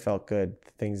things that felt good,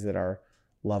 the things that are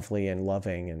lovely and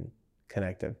loving and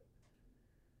connective.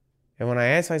 And when I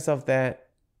asked myself that,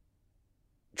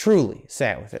 truly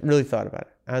sat with it, really thought about it,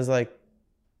 I was like,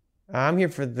 I'm here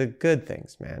for the good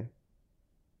things, man.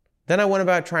 Then I went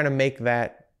about trying to make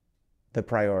that the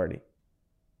priority.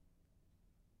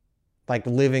 Like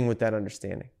living with that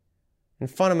understanding. And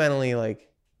fundamentally,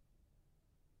 like,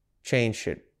 change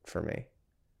shit for me.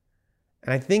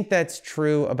 And I think that's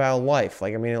true about life.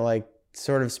 Like, I mean, it like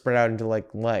sort of spread out into like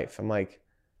life. I'm like,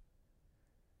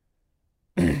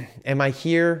 am I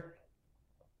here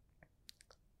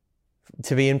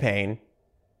to be in pain?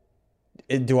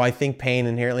 Do I think pain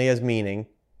inherently has meaning?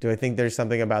 Do I think there's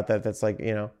something about that that's like,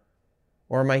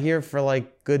 or am I here for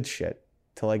like good shit?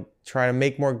 To like try to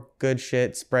make more good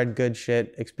shit, spread good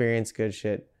shit, experience good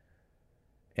shit.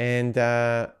 And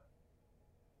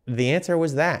the answer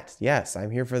was that. Yes, I'm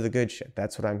here for the good shit.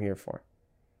 That's what I'm here for.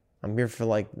 I'm here for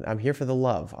the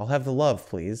love. I'll have the love,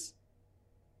 please.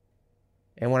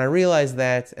 And when I realized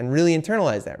that and really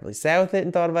internalized that, really sat with it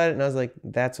and thought about it, and I was like,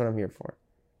 that's what I'm here for.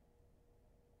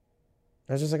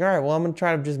 I was just like, all right, well, I'm going to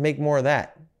try to just make more of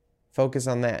that. Focus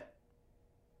on that.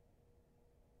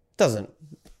 Doesn't,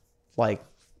 like,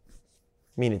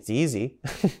 mean it's easy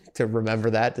to remember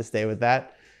that, to stay with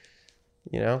that,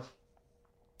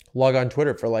 Log on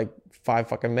Twitter for like 5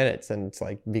 fucking minutes and it's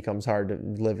like becomes hard to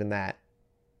live in that.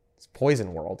 It's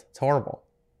poison world. It's horrible.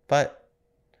 But,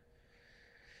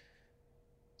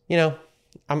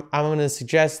 I'm going to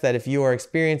suggest that if you are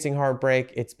experiencing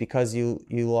heartbreak, it's because you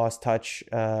lost touch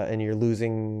and you're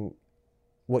losing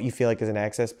what you feel like is an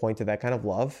access point to that kind of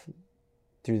love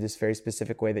through this very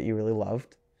specific way that you really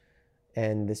loved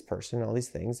and this person, all these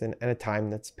things, and a time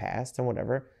that's passed and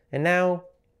whatever. And now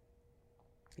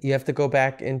you have to go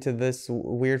back into this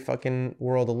weird fucking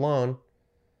world alone.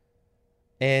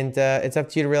 And it's up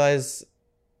to you to realize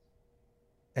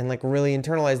and like really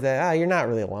internalize that, you're not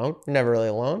really alone. You're never really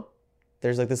alone.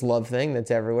 There's like this love thing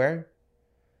that's everywhere.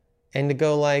 And to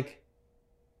go like,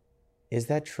 is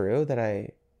that true that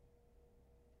I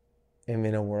am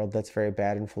in a world that's very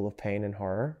bad and full of pain and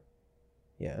horror?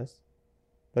 Yes.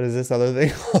 But is this other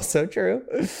thing also true?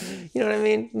 You know what I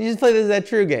mean? You just play this that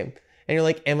true game. And you're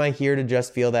like, am I here to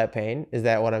just feel that pain? Is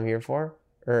that what I'm here for?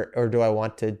 Or do I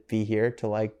want to be here to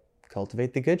like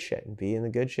cultivate the good shit and be in the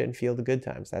good shit and feel the good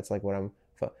times? That's like what I'm...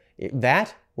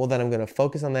 Well, then I'm going to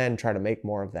focus on that and try to make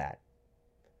more of that.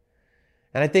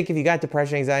 And I think if you got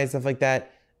depression, anxiety, stuff like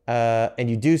that, and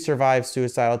you do survive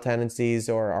suicidal tendencies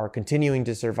or are continuing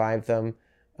to survive them,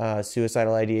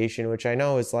 suicidal ideation, which I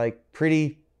know is like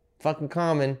pretty fucking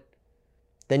common,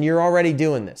 then you're already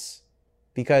doing this.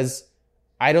 Because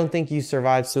I don't think you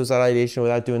survive suicidal ideation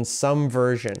without doing some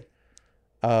version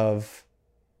of,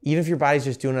 even if your body's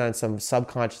just doing it on some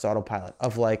subconscious autopilot,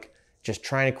 of like just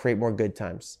trying to create more good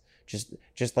times.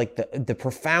 Just like the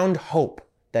profound hope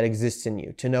that exists in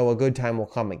you to know a good time will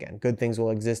come again. Good things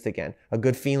will exist again. A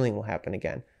good feeling will happen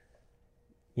again.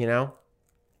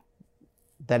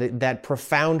 That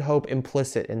profound hope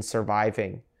implicit in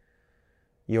surviving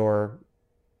your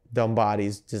dumb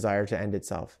body's desire to end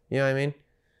itself. You know what I mean?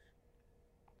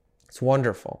 It's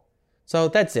wonderful. So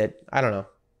that's it. I don't know.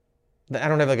 I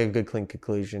don't have like a good clean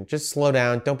conclusion. Just slow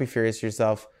down. Don't be furious with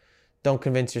yourself. Don't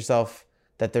convince yourself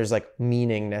that there's like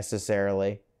meaning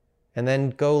necessarily. And then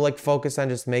go like focus on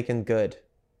just making good,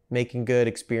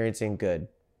 experiencing good.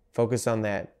 Focus on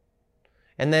that.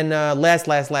 And then last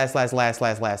thing. This is what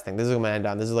I'm going to end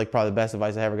on. This is like probably the best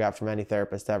advice I ever got from any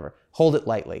therapist ever. Hold it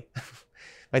lightly.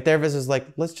 My therapist was like,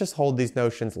 let's just hold these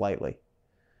notions lightly.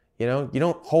 You know, you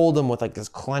don't hold them with like this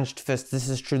clenched fist. This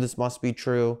is true. This must be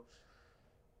true.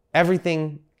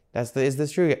 Everything is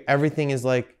this true? Everything is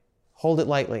like, hold it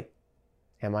lightly.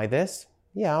 Am I this?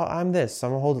 Yeah, I'm this.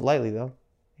 I'm gonna hold it lightly though.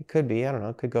 It could be. I don't know.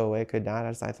 It could go away. It could not.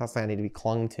 It's not something I need to be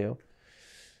clung to.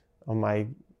 On my,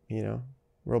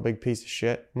 real big piece of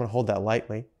shit. I'm gonna hold that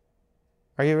lightly.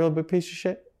 Are you a real big piece of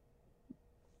shit?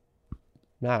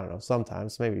 I don't know.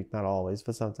 Sometimes, maybe not always,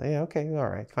 but sometimes. Yeah. Okay. All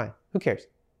right. Fine. Who cares?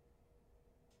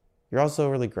 You're also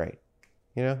really great.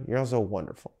 You're also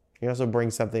wonderful. You also bring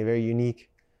something very unique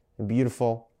and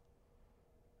beautiful,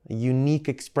 a unique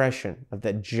expression of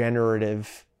that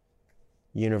generative,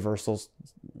 universal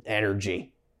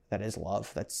energy that is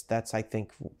love. That's I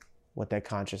think what that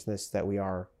consciousness that we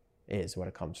are is, what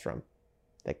it comes from.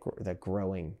 That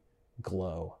growing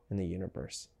glow in the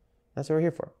universe. That's what we're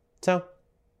here for. So,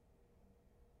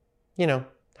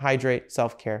 hydrate,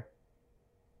 self-care,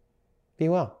 be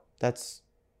well. That's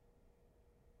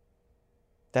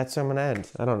where I'm going to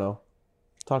end. I don't know.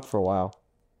 Talked for a while.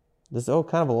 This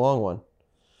kind of a long one.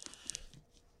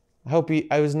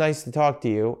 I was nice to talk to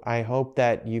you. I hope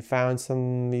that you found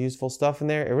some useful stuff in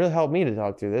there. It really helped me to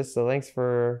talk through this. So thanks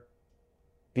for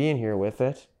being here with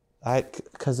it.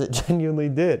 Because it genuinely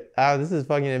did. This is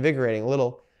fucking invigorating.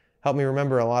 Helped me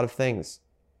remember a lot of things.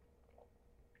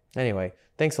 Anyway,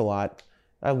 thanks a lot.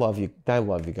 I love you. I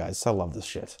love you guys. I love this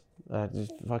shit.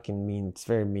 It's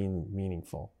very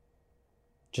meaningful.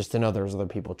 Just to know there's other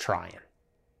people trying.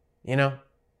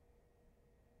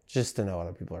 Just to know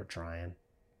other people are trying.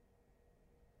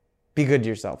 Be good to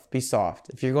yourself. Be soft.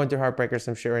 If you're going through heartbreak or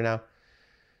some shit right now,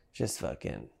 just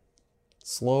fucking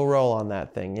slow roll on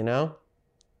that thing,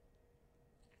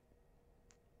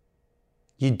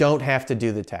 You don't have to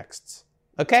do the texts.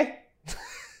 Okay?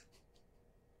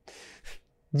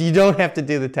 You don't have to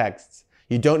do the texts.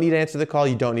 You don't need to answer the call.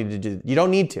 You don't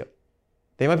need to.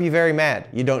 They might be very mad.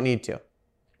 You don't need to.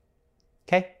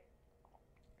 Okay?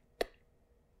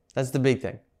 That's the big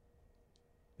thing.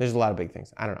 There's a lot of big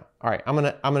things. I don't know. All right, I'm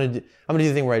gonna do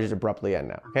the thing where I just abruptly end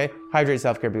now. Okay? Hydrate,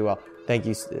 self-care, be well. Thank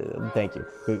you. Thank you.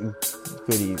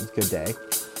 Good day.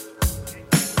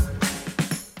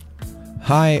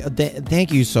 Hi.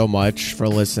 Thank you so much for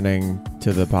listening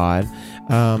to the pod.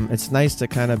 It's nice to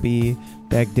kind of be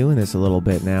back doing this a little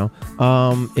bit now.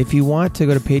 If you want to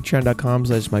go to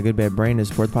patreon.com/mygoodbadbrain and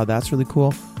support the pod, that's really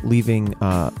cool. Leaving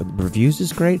reviews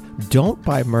is great. Don't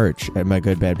buy merch at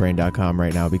mygoodbadbrain.com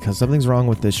right now because something's wrong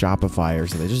with the Shopify or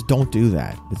something. Just don't do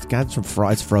that. It's got some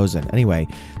it's frozen. Anyway,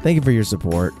 thank you for your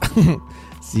support.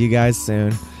 See you guys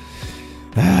soon.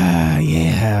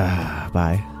 Yeah.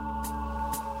 Bye.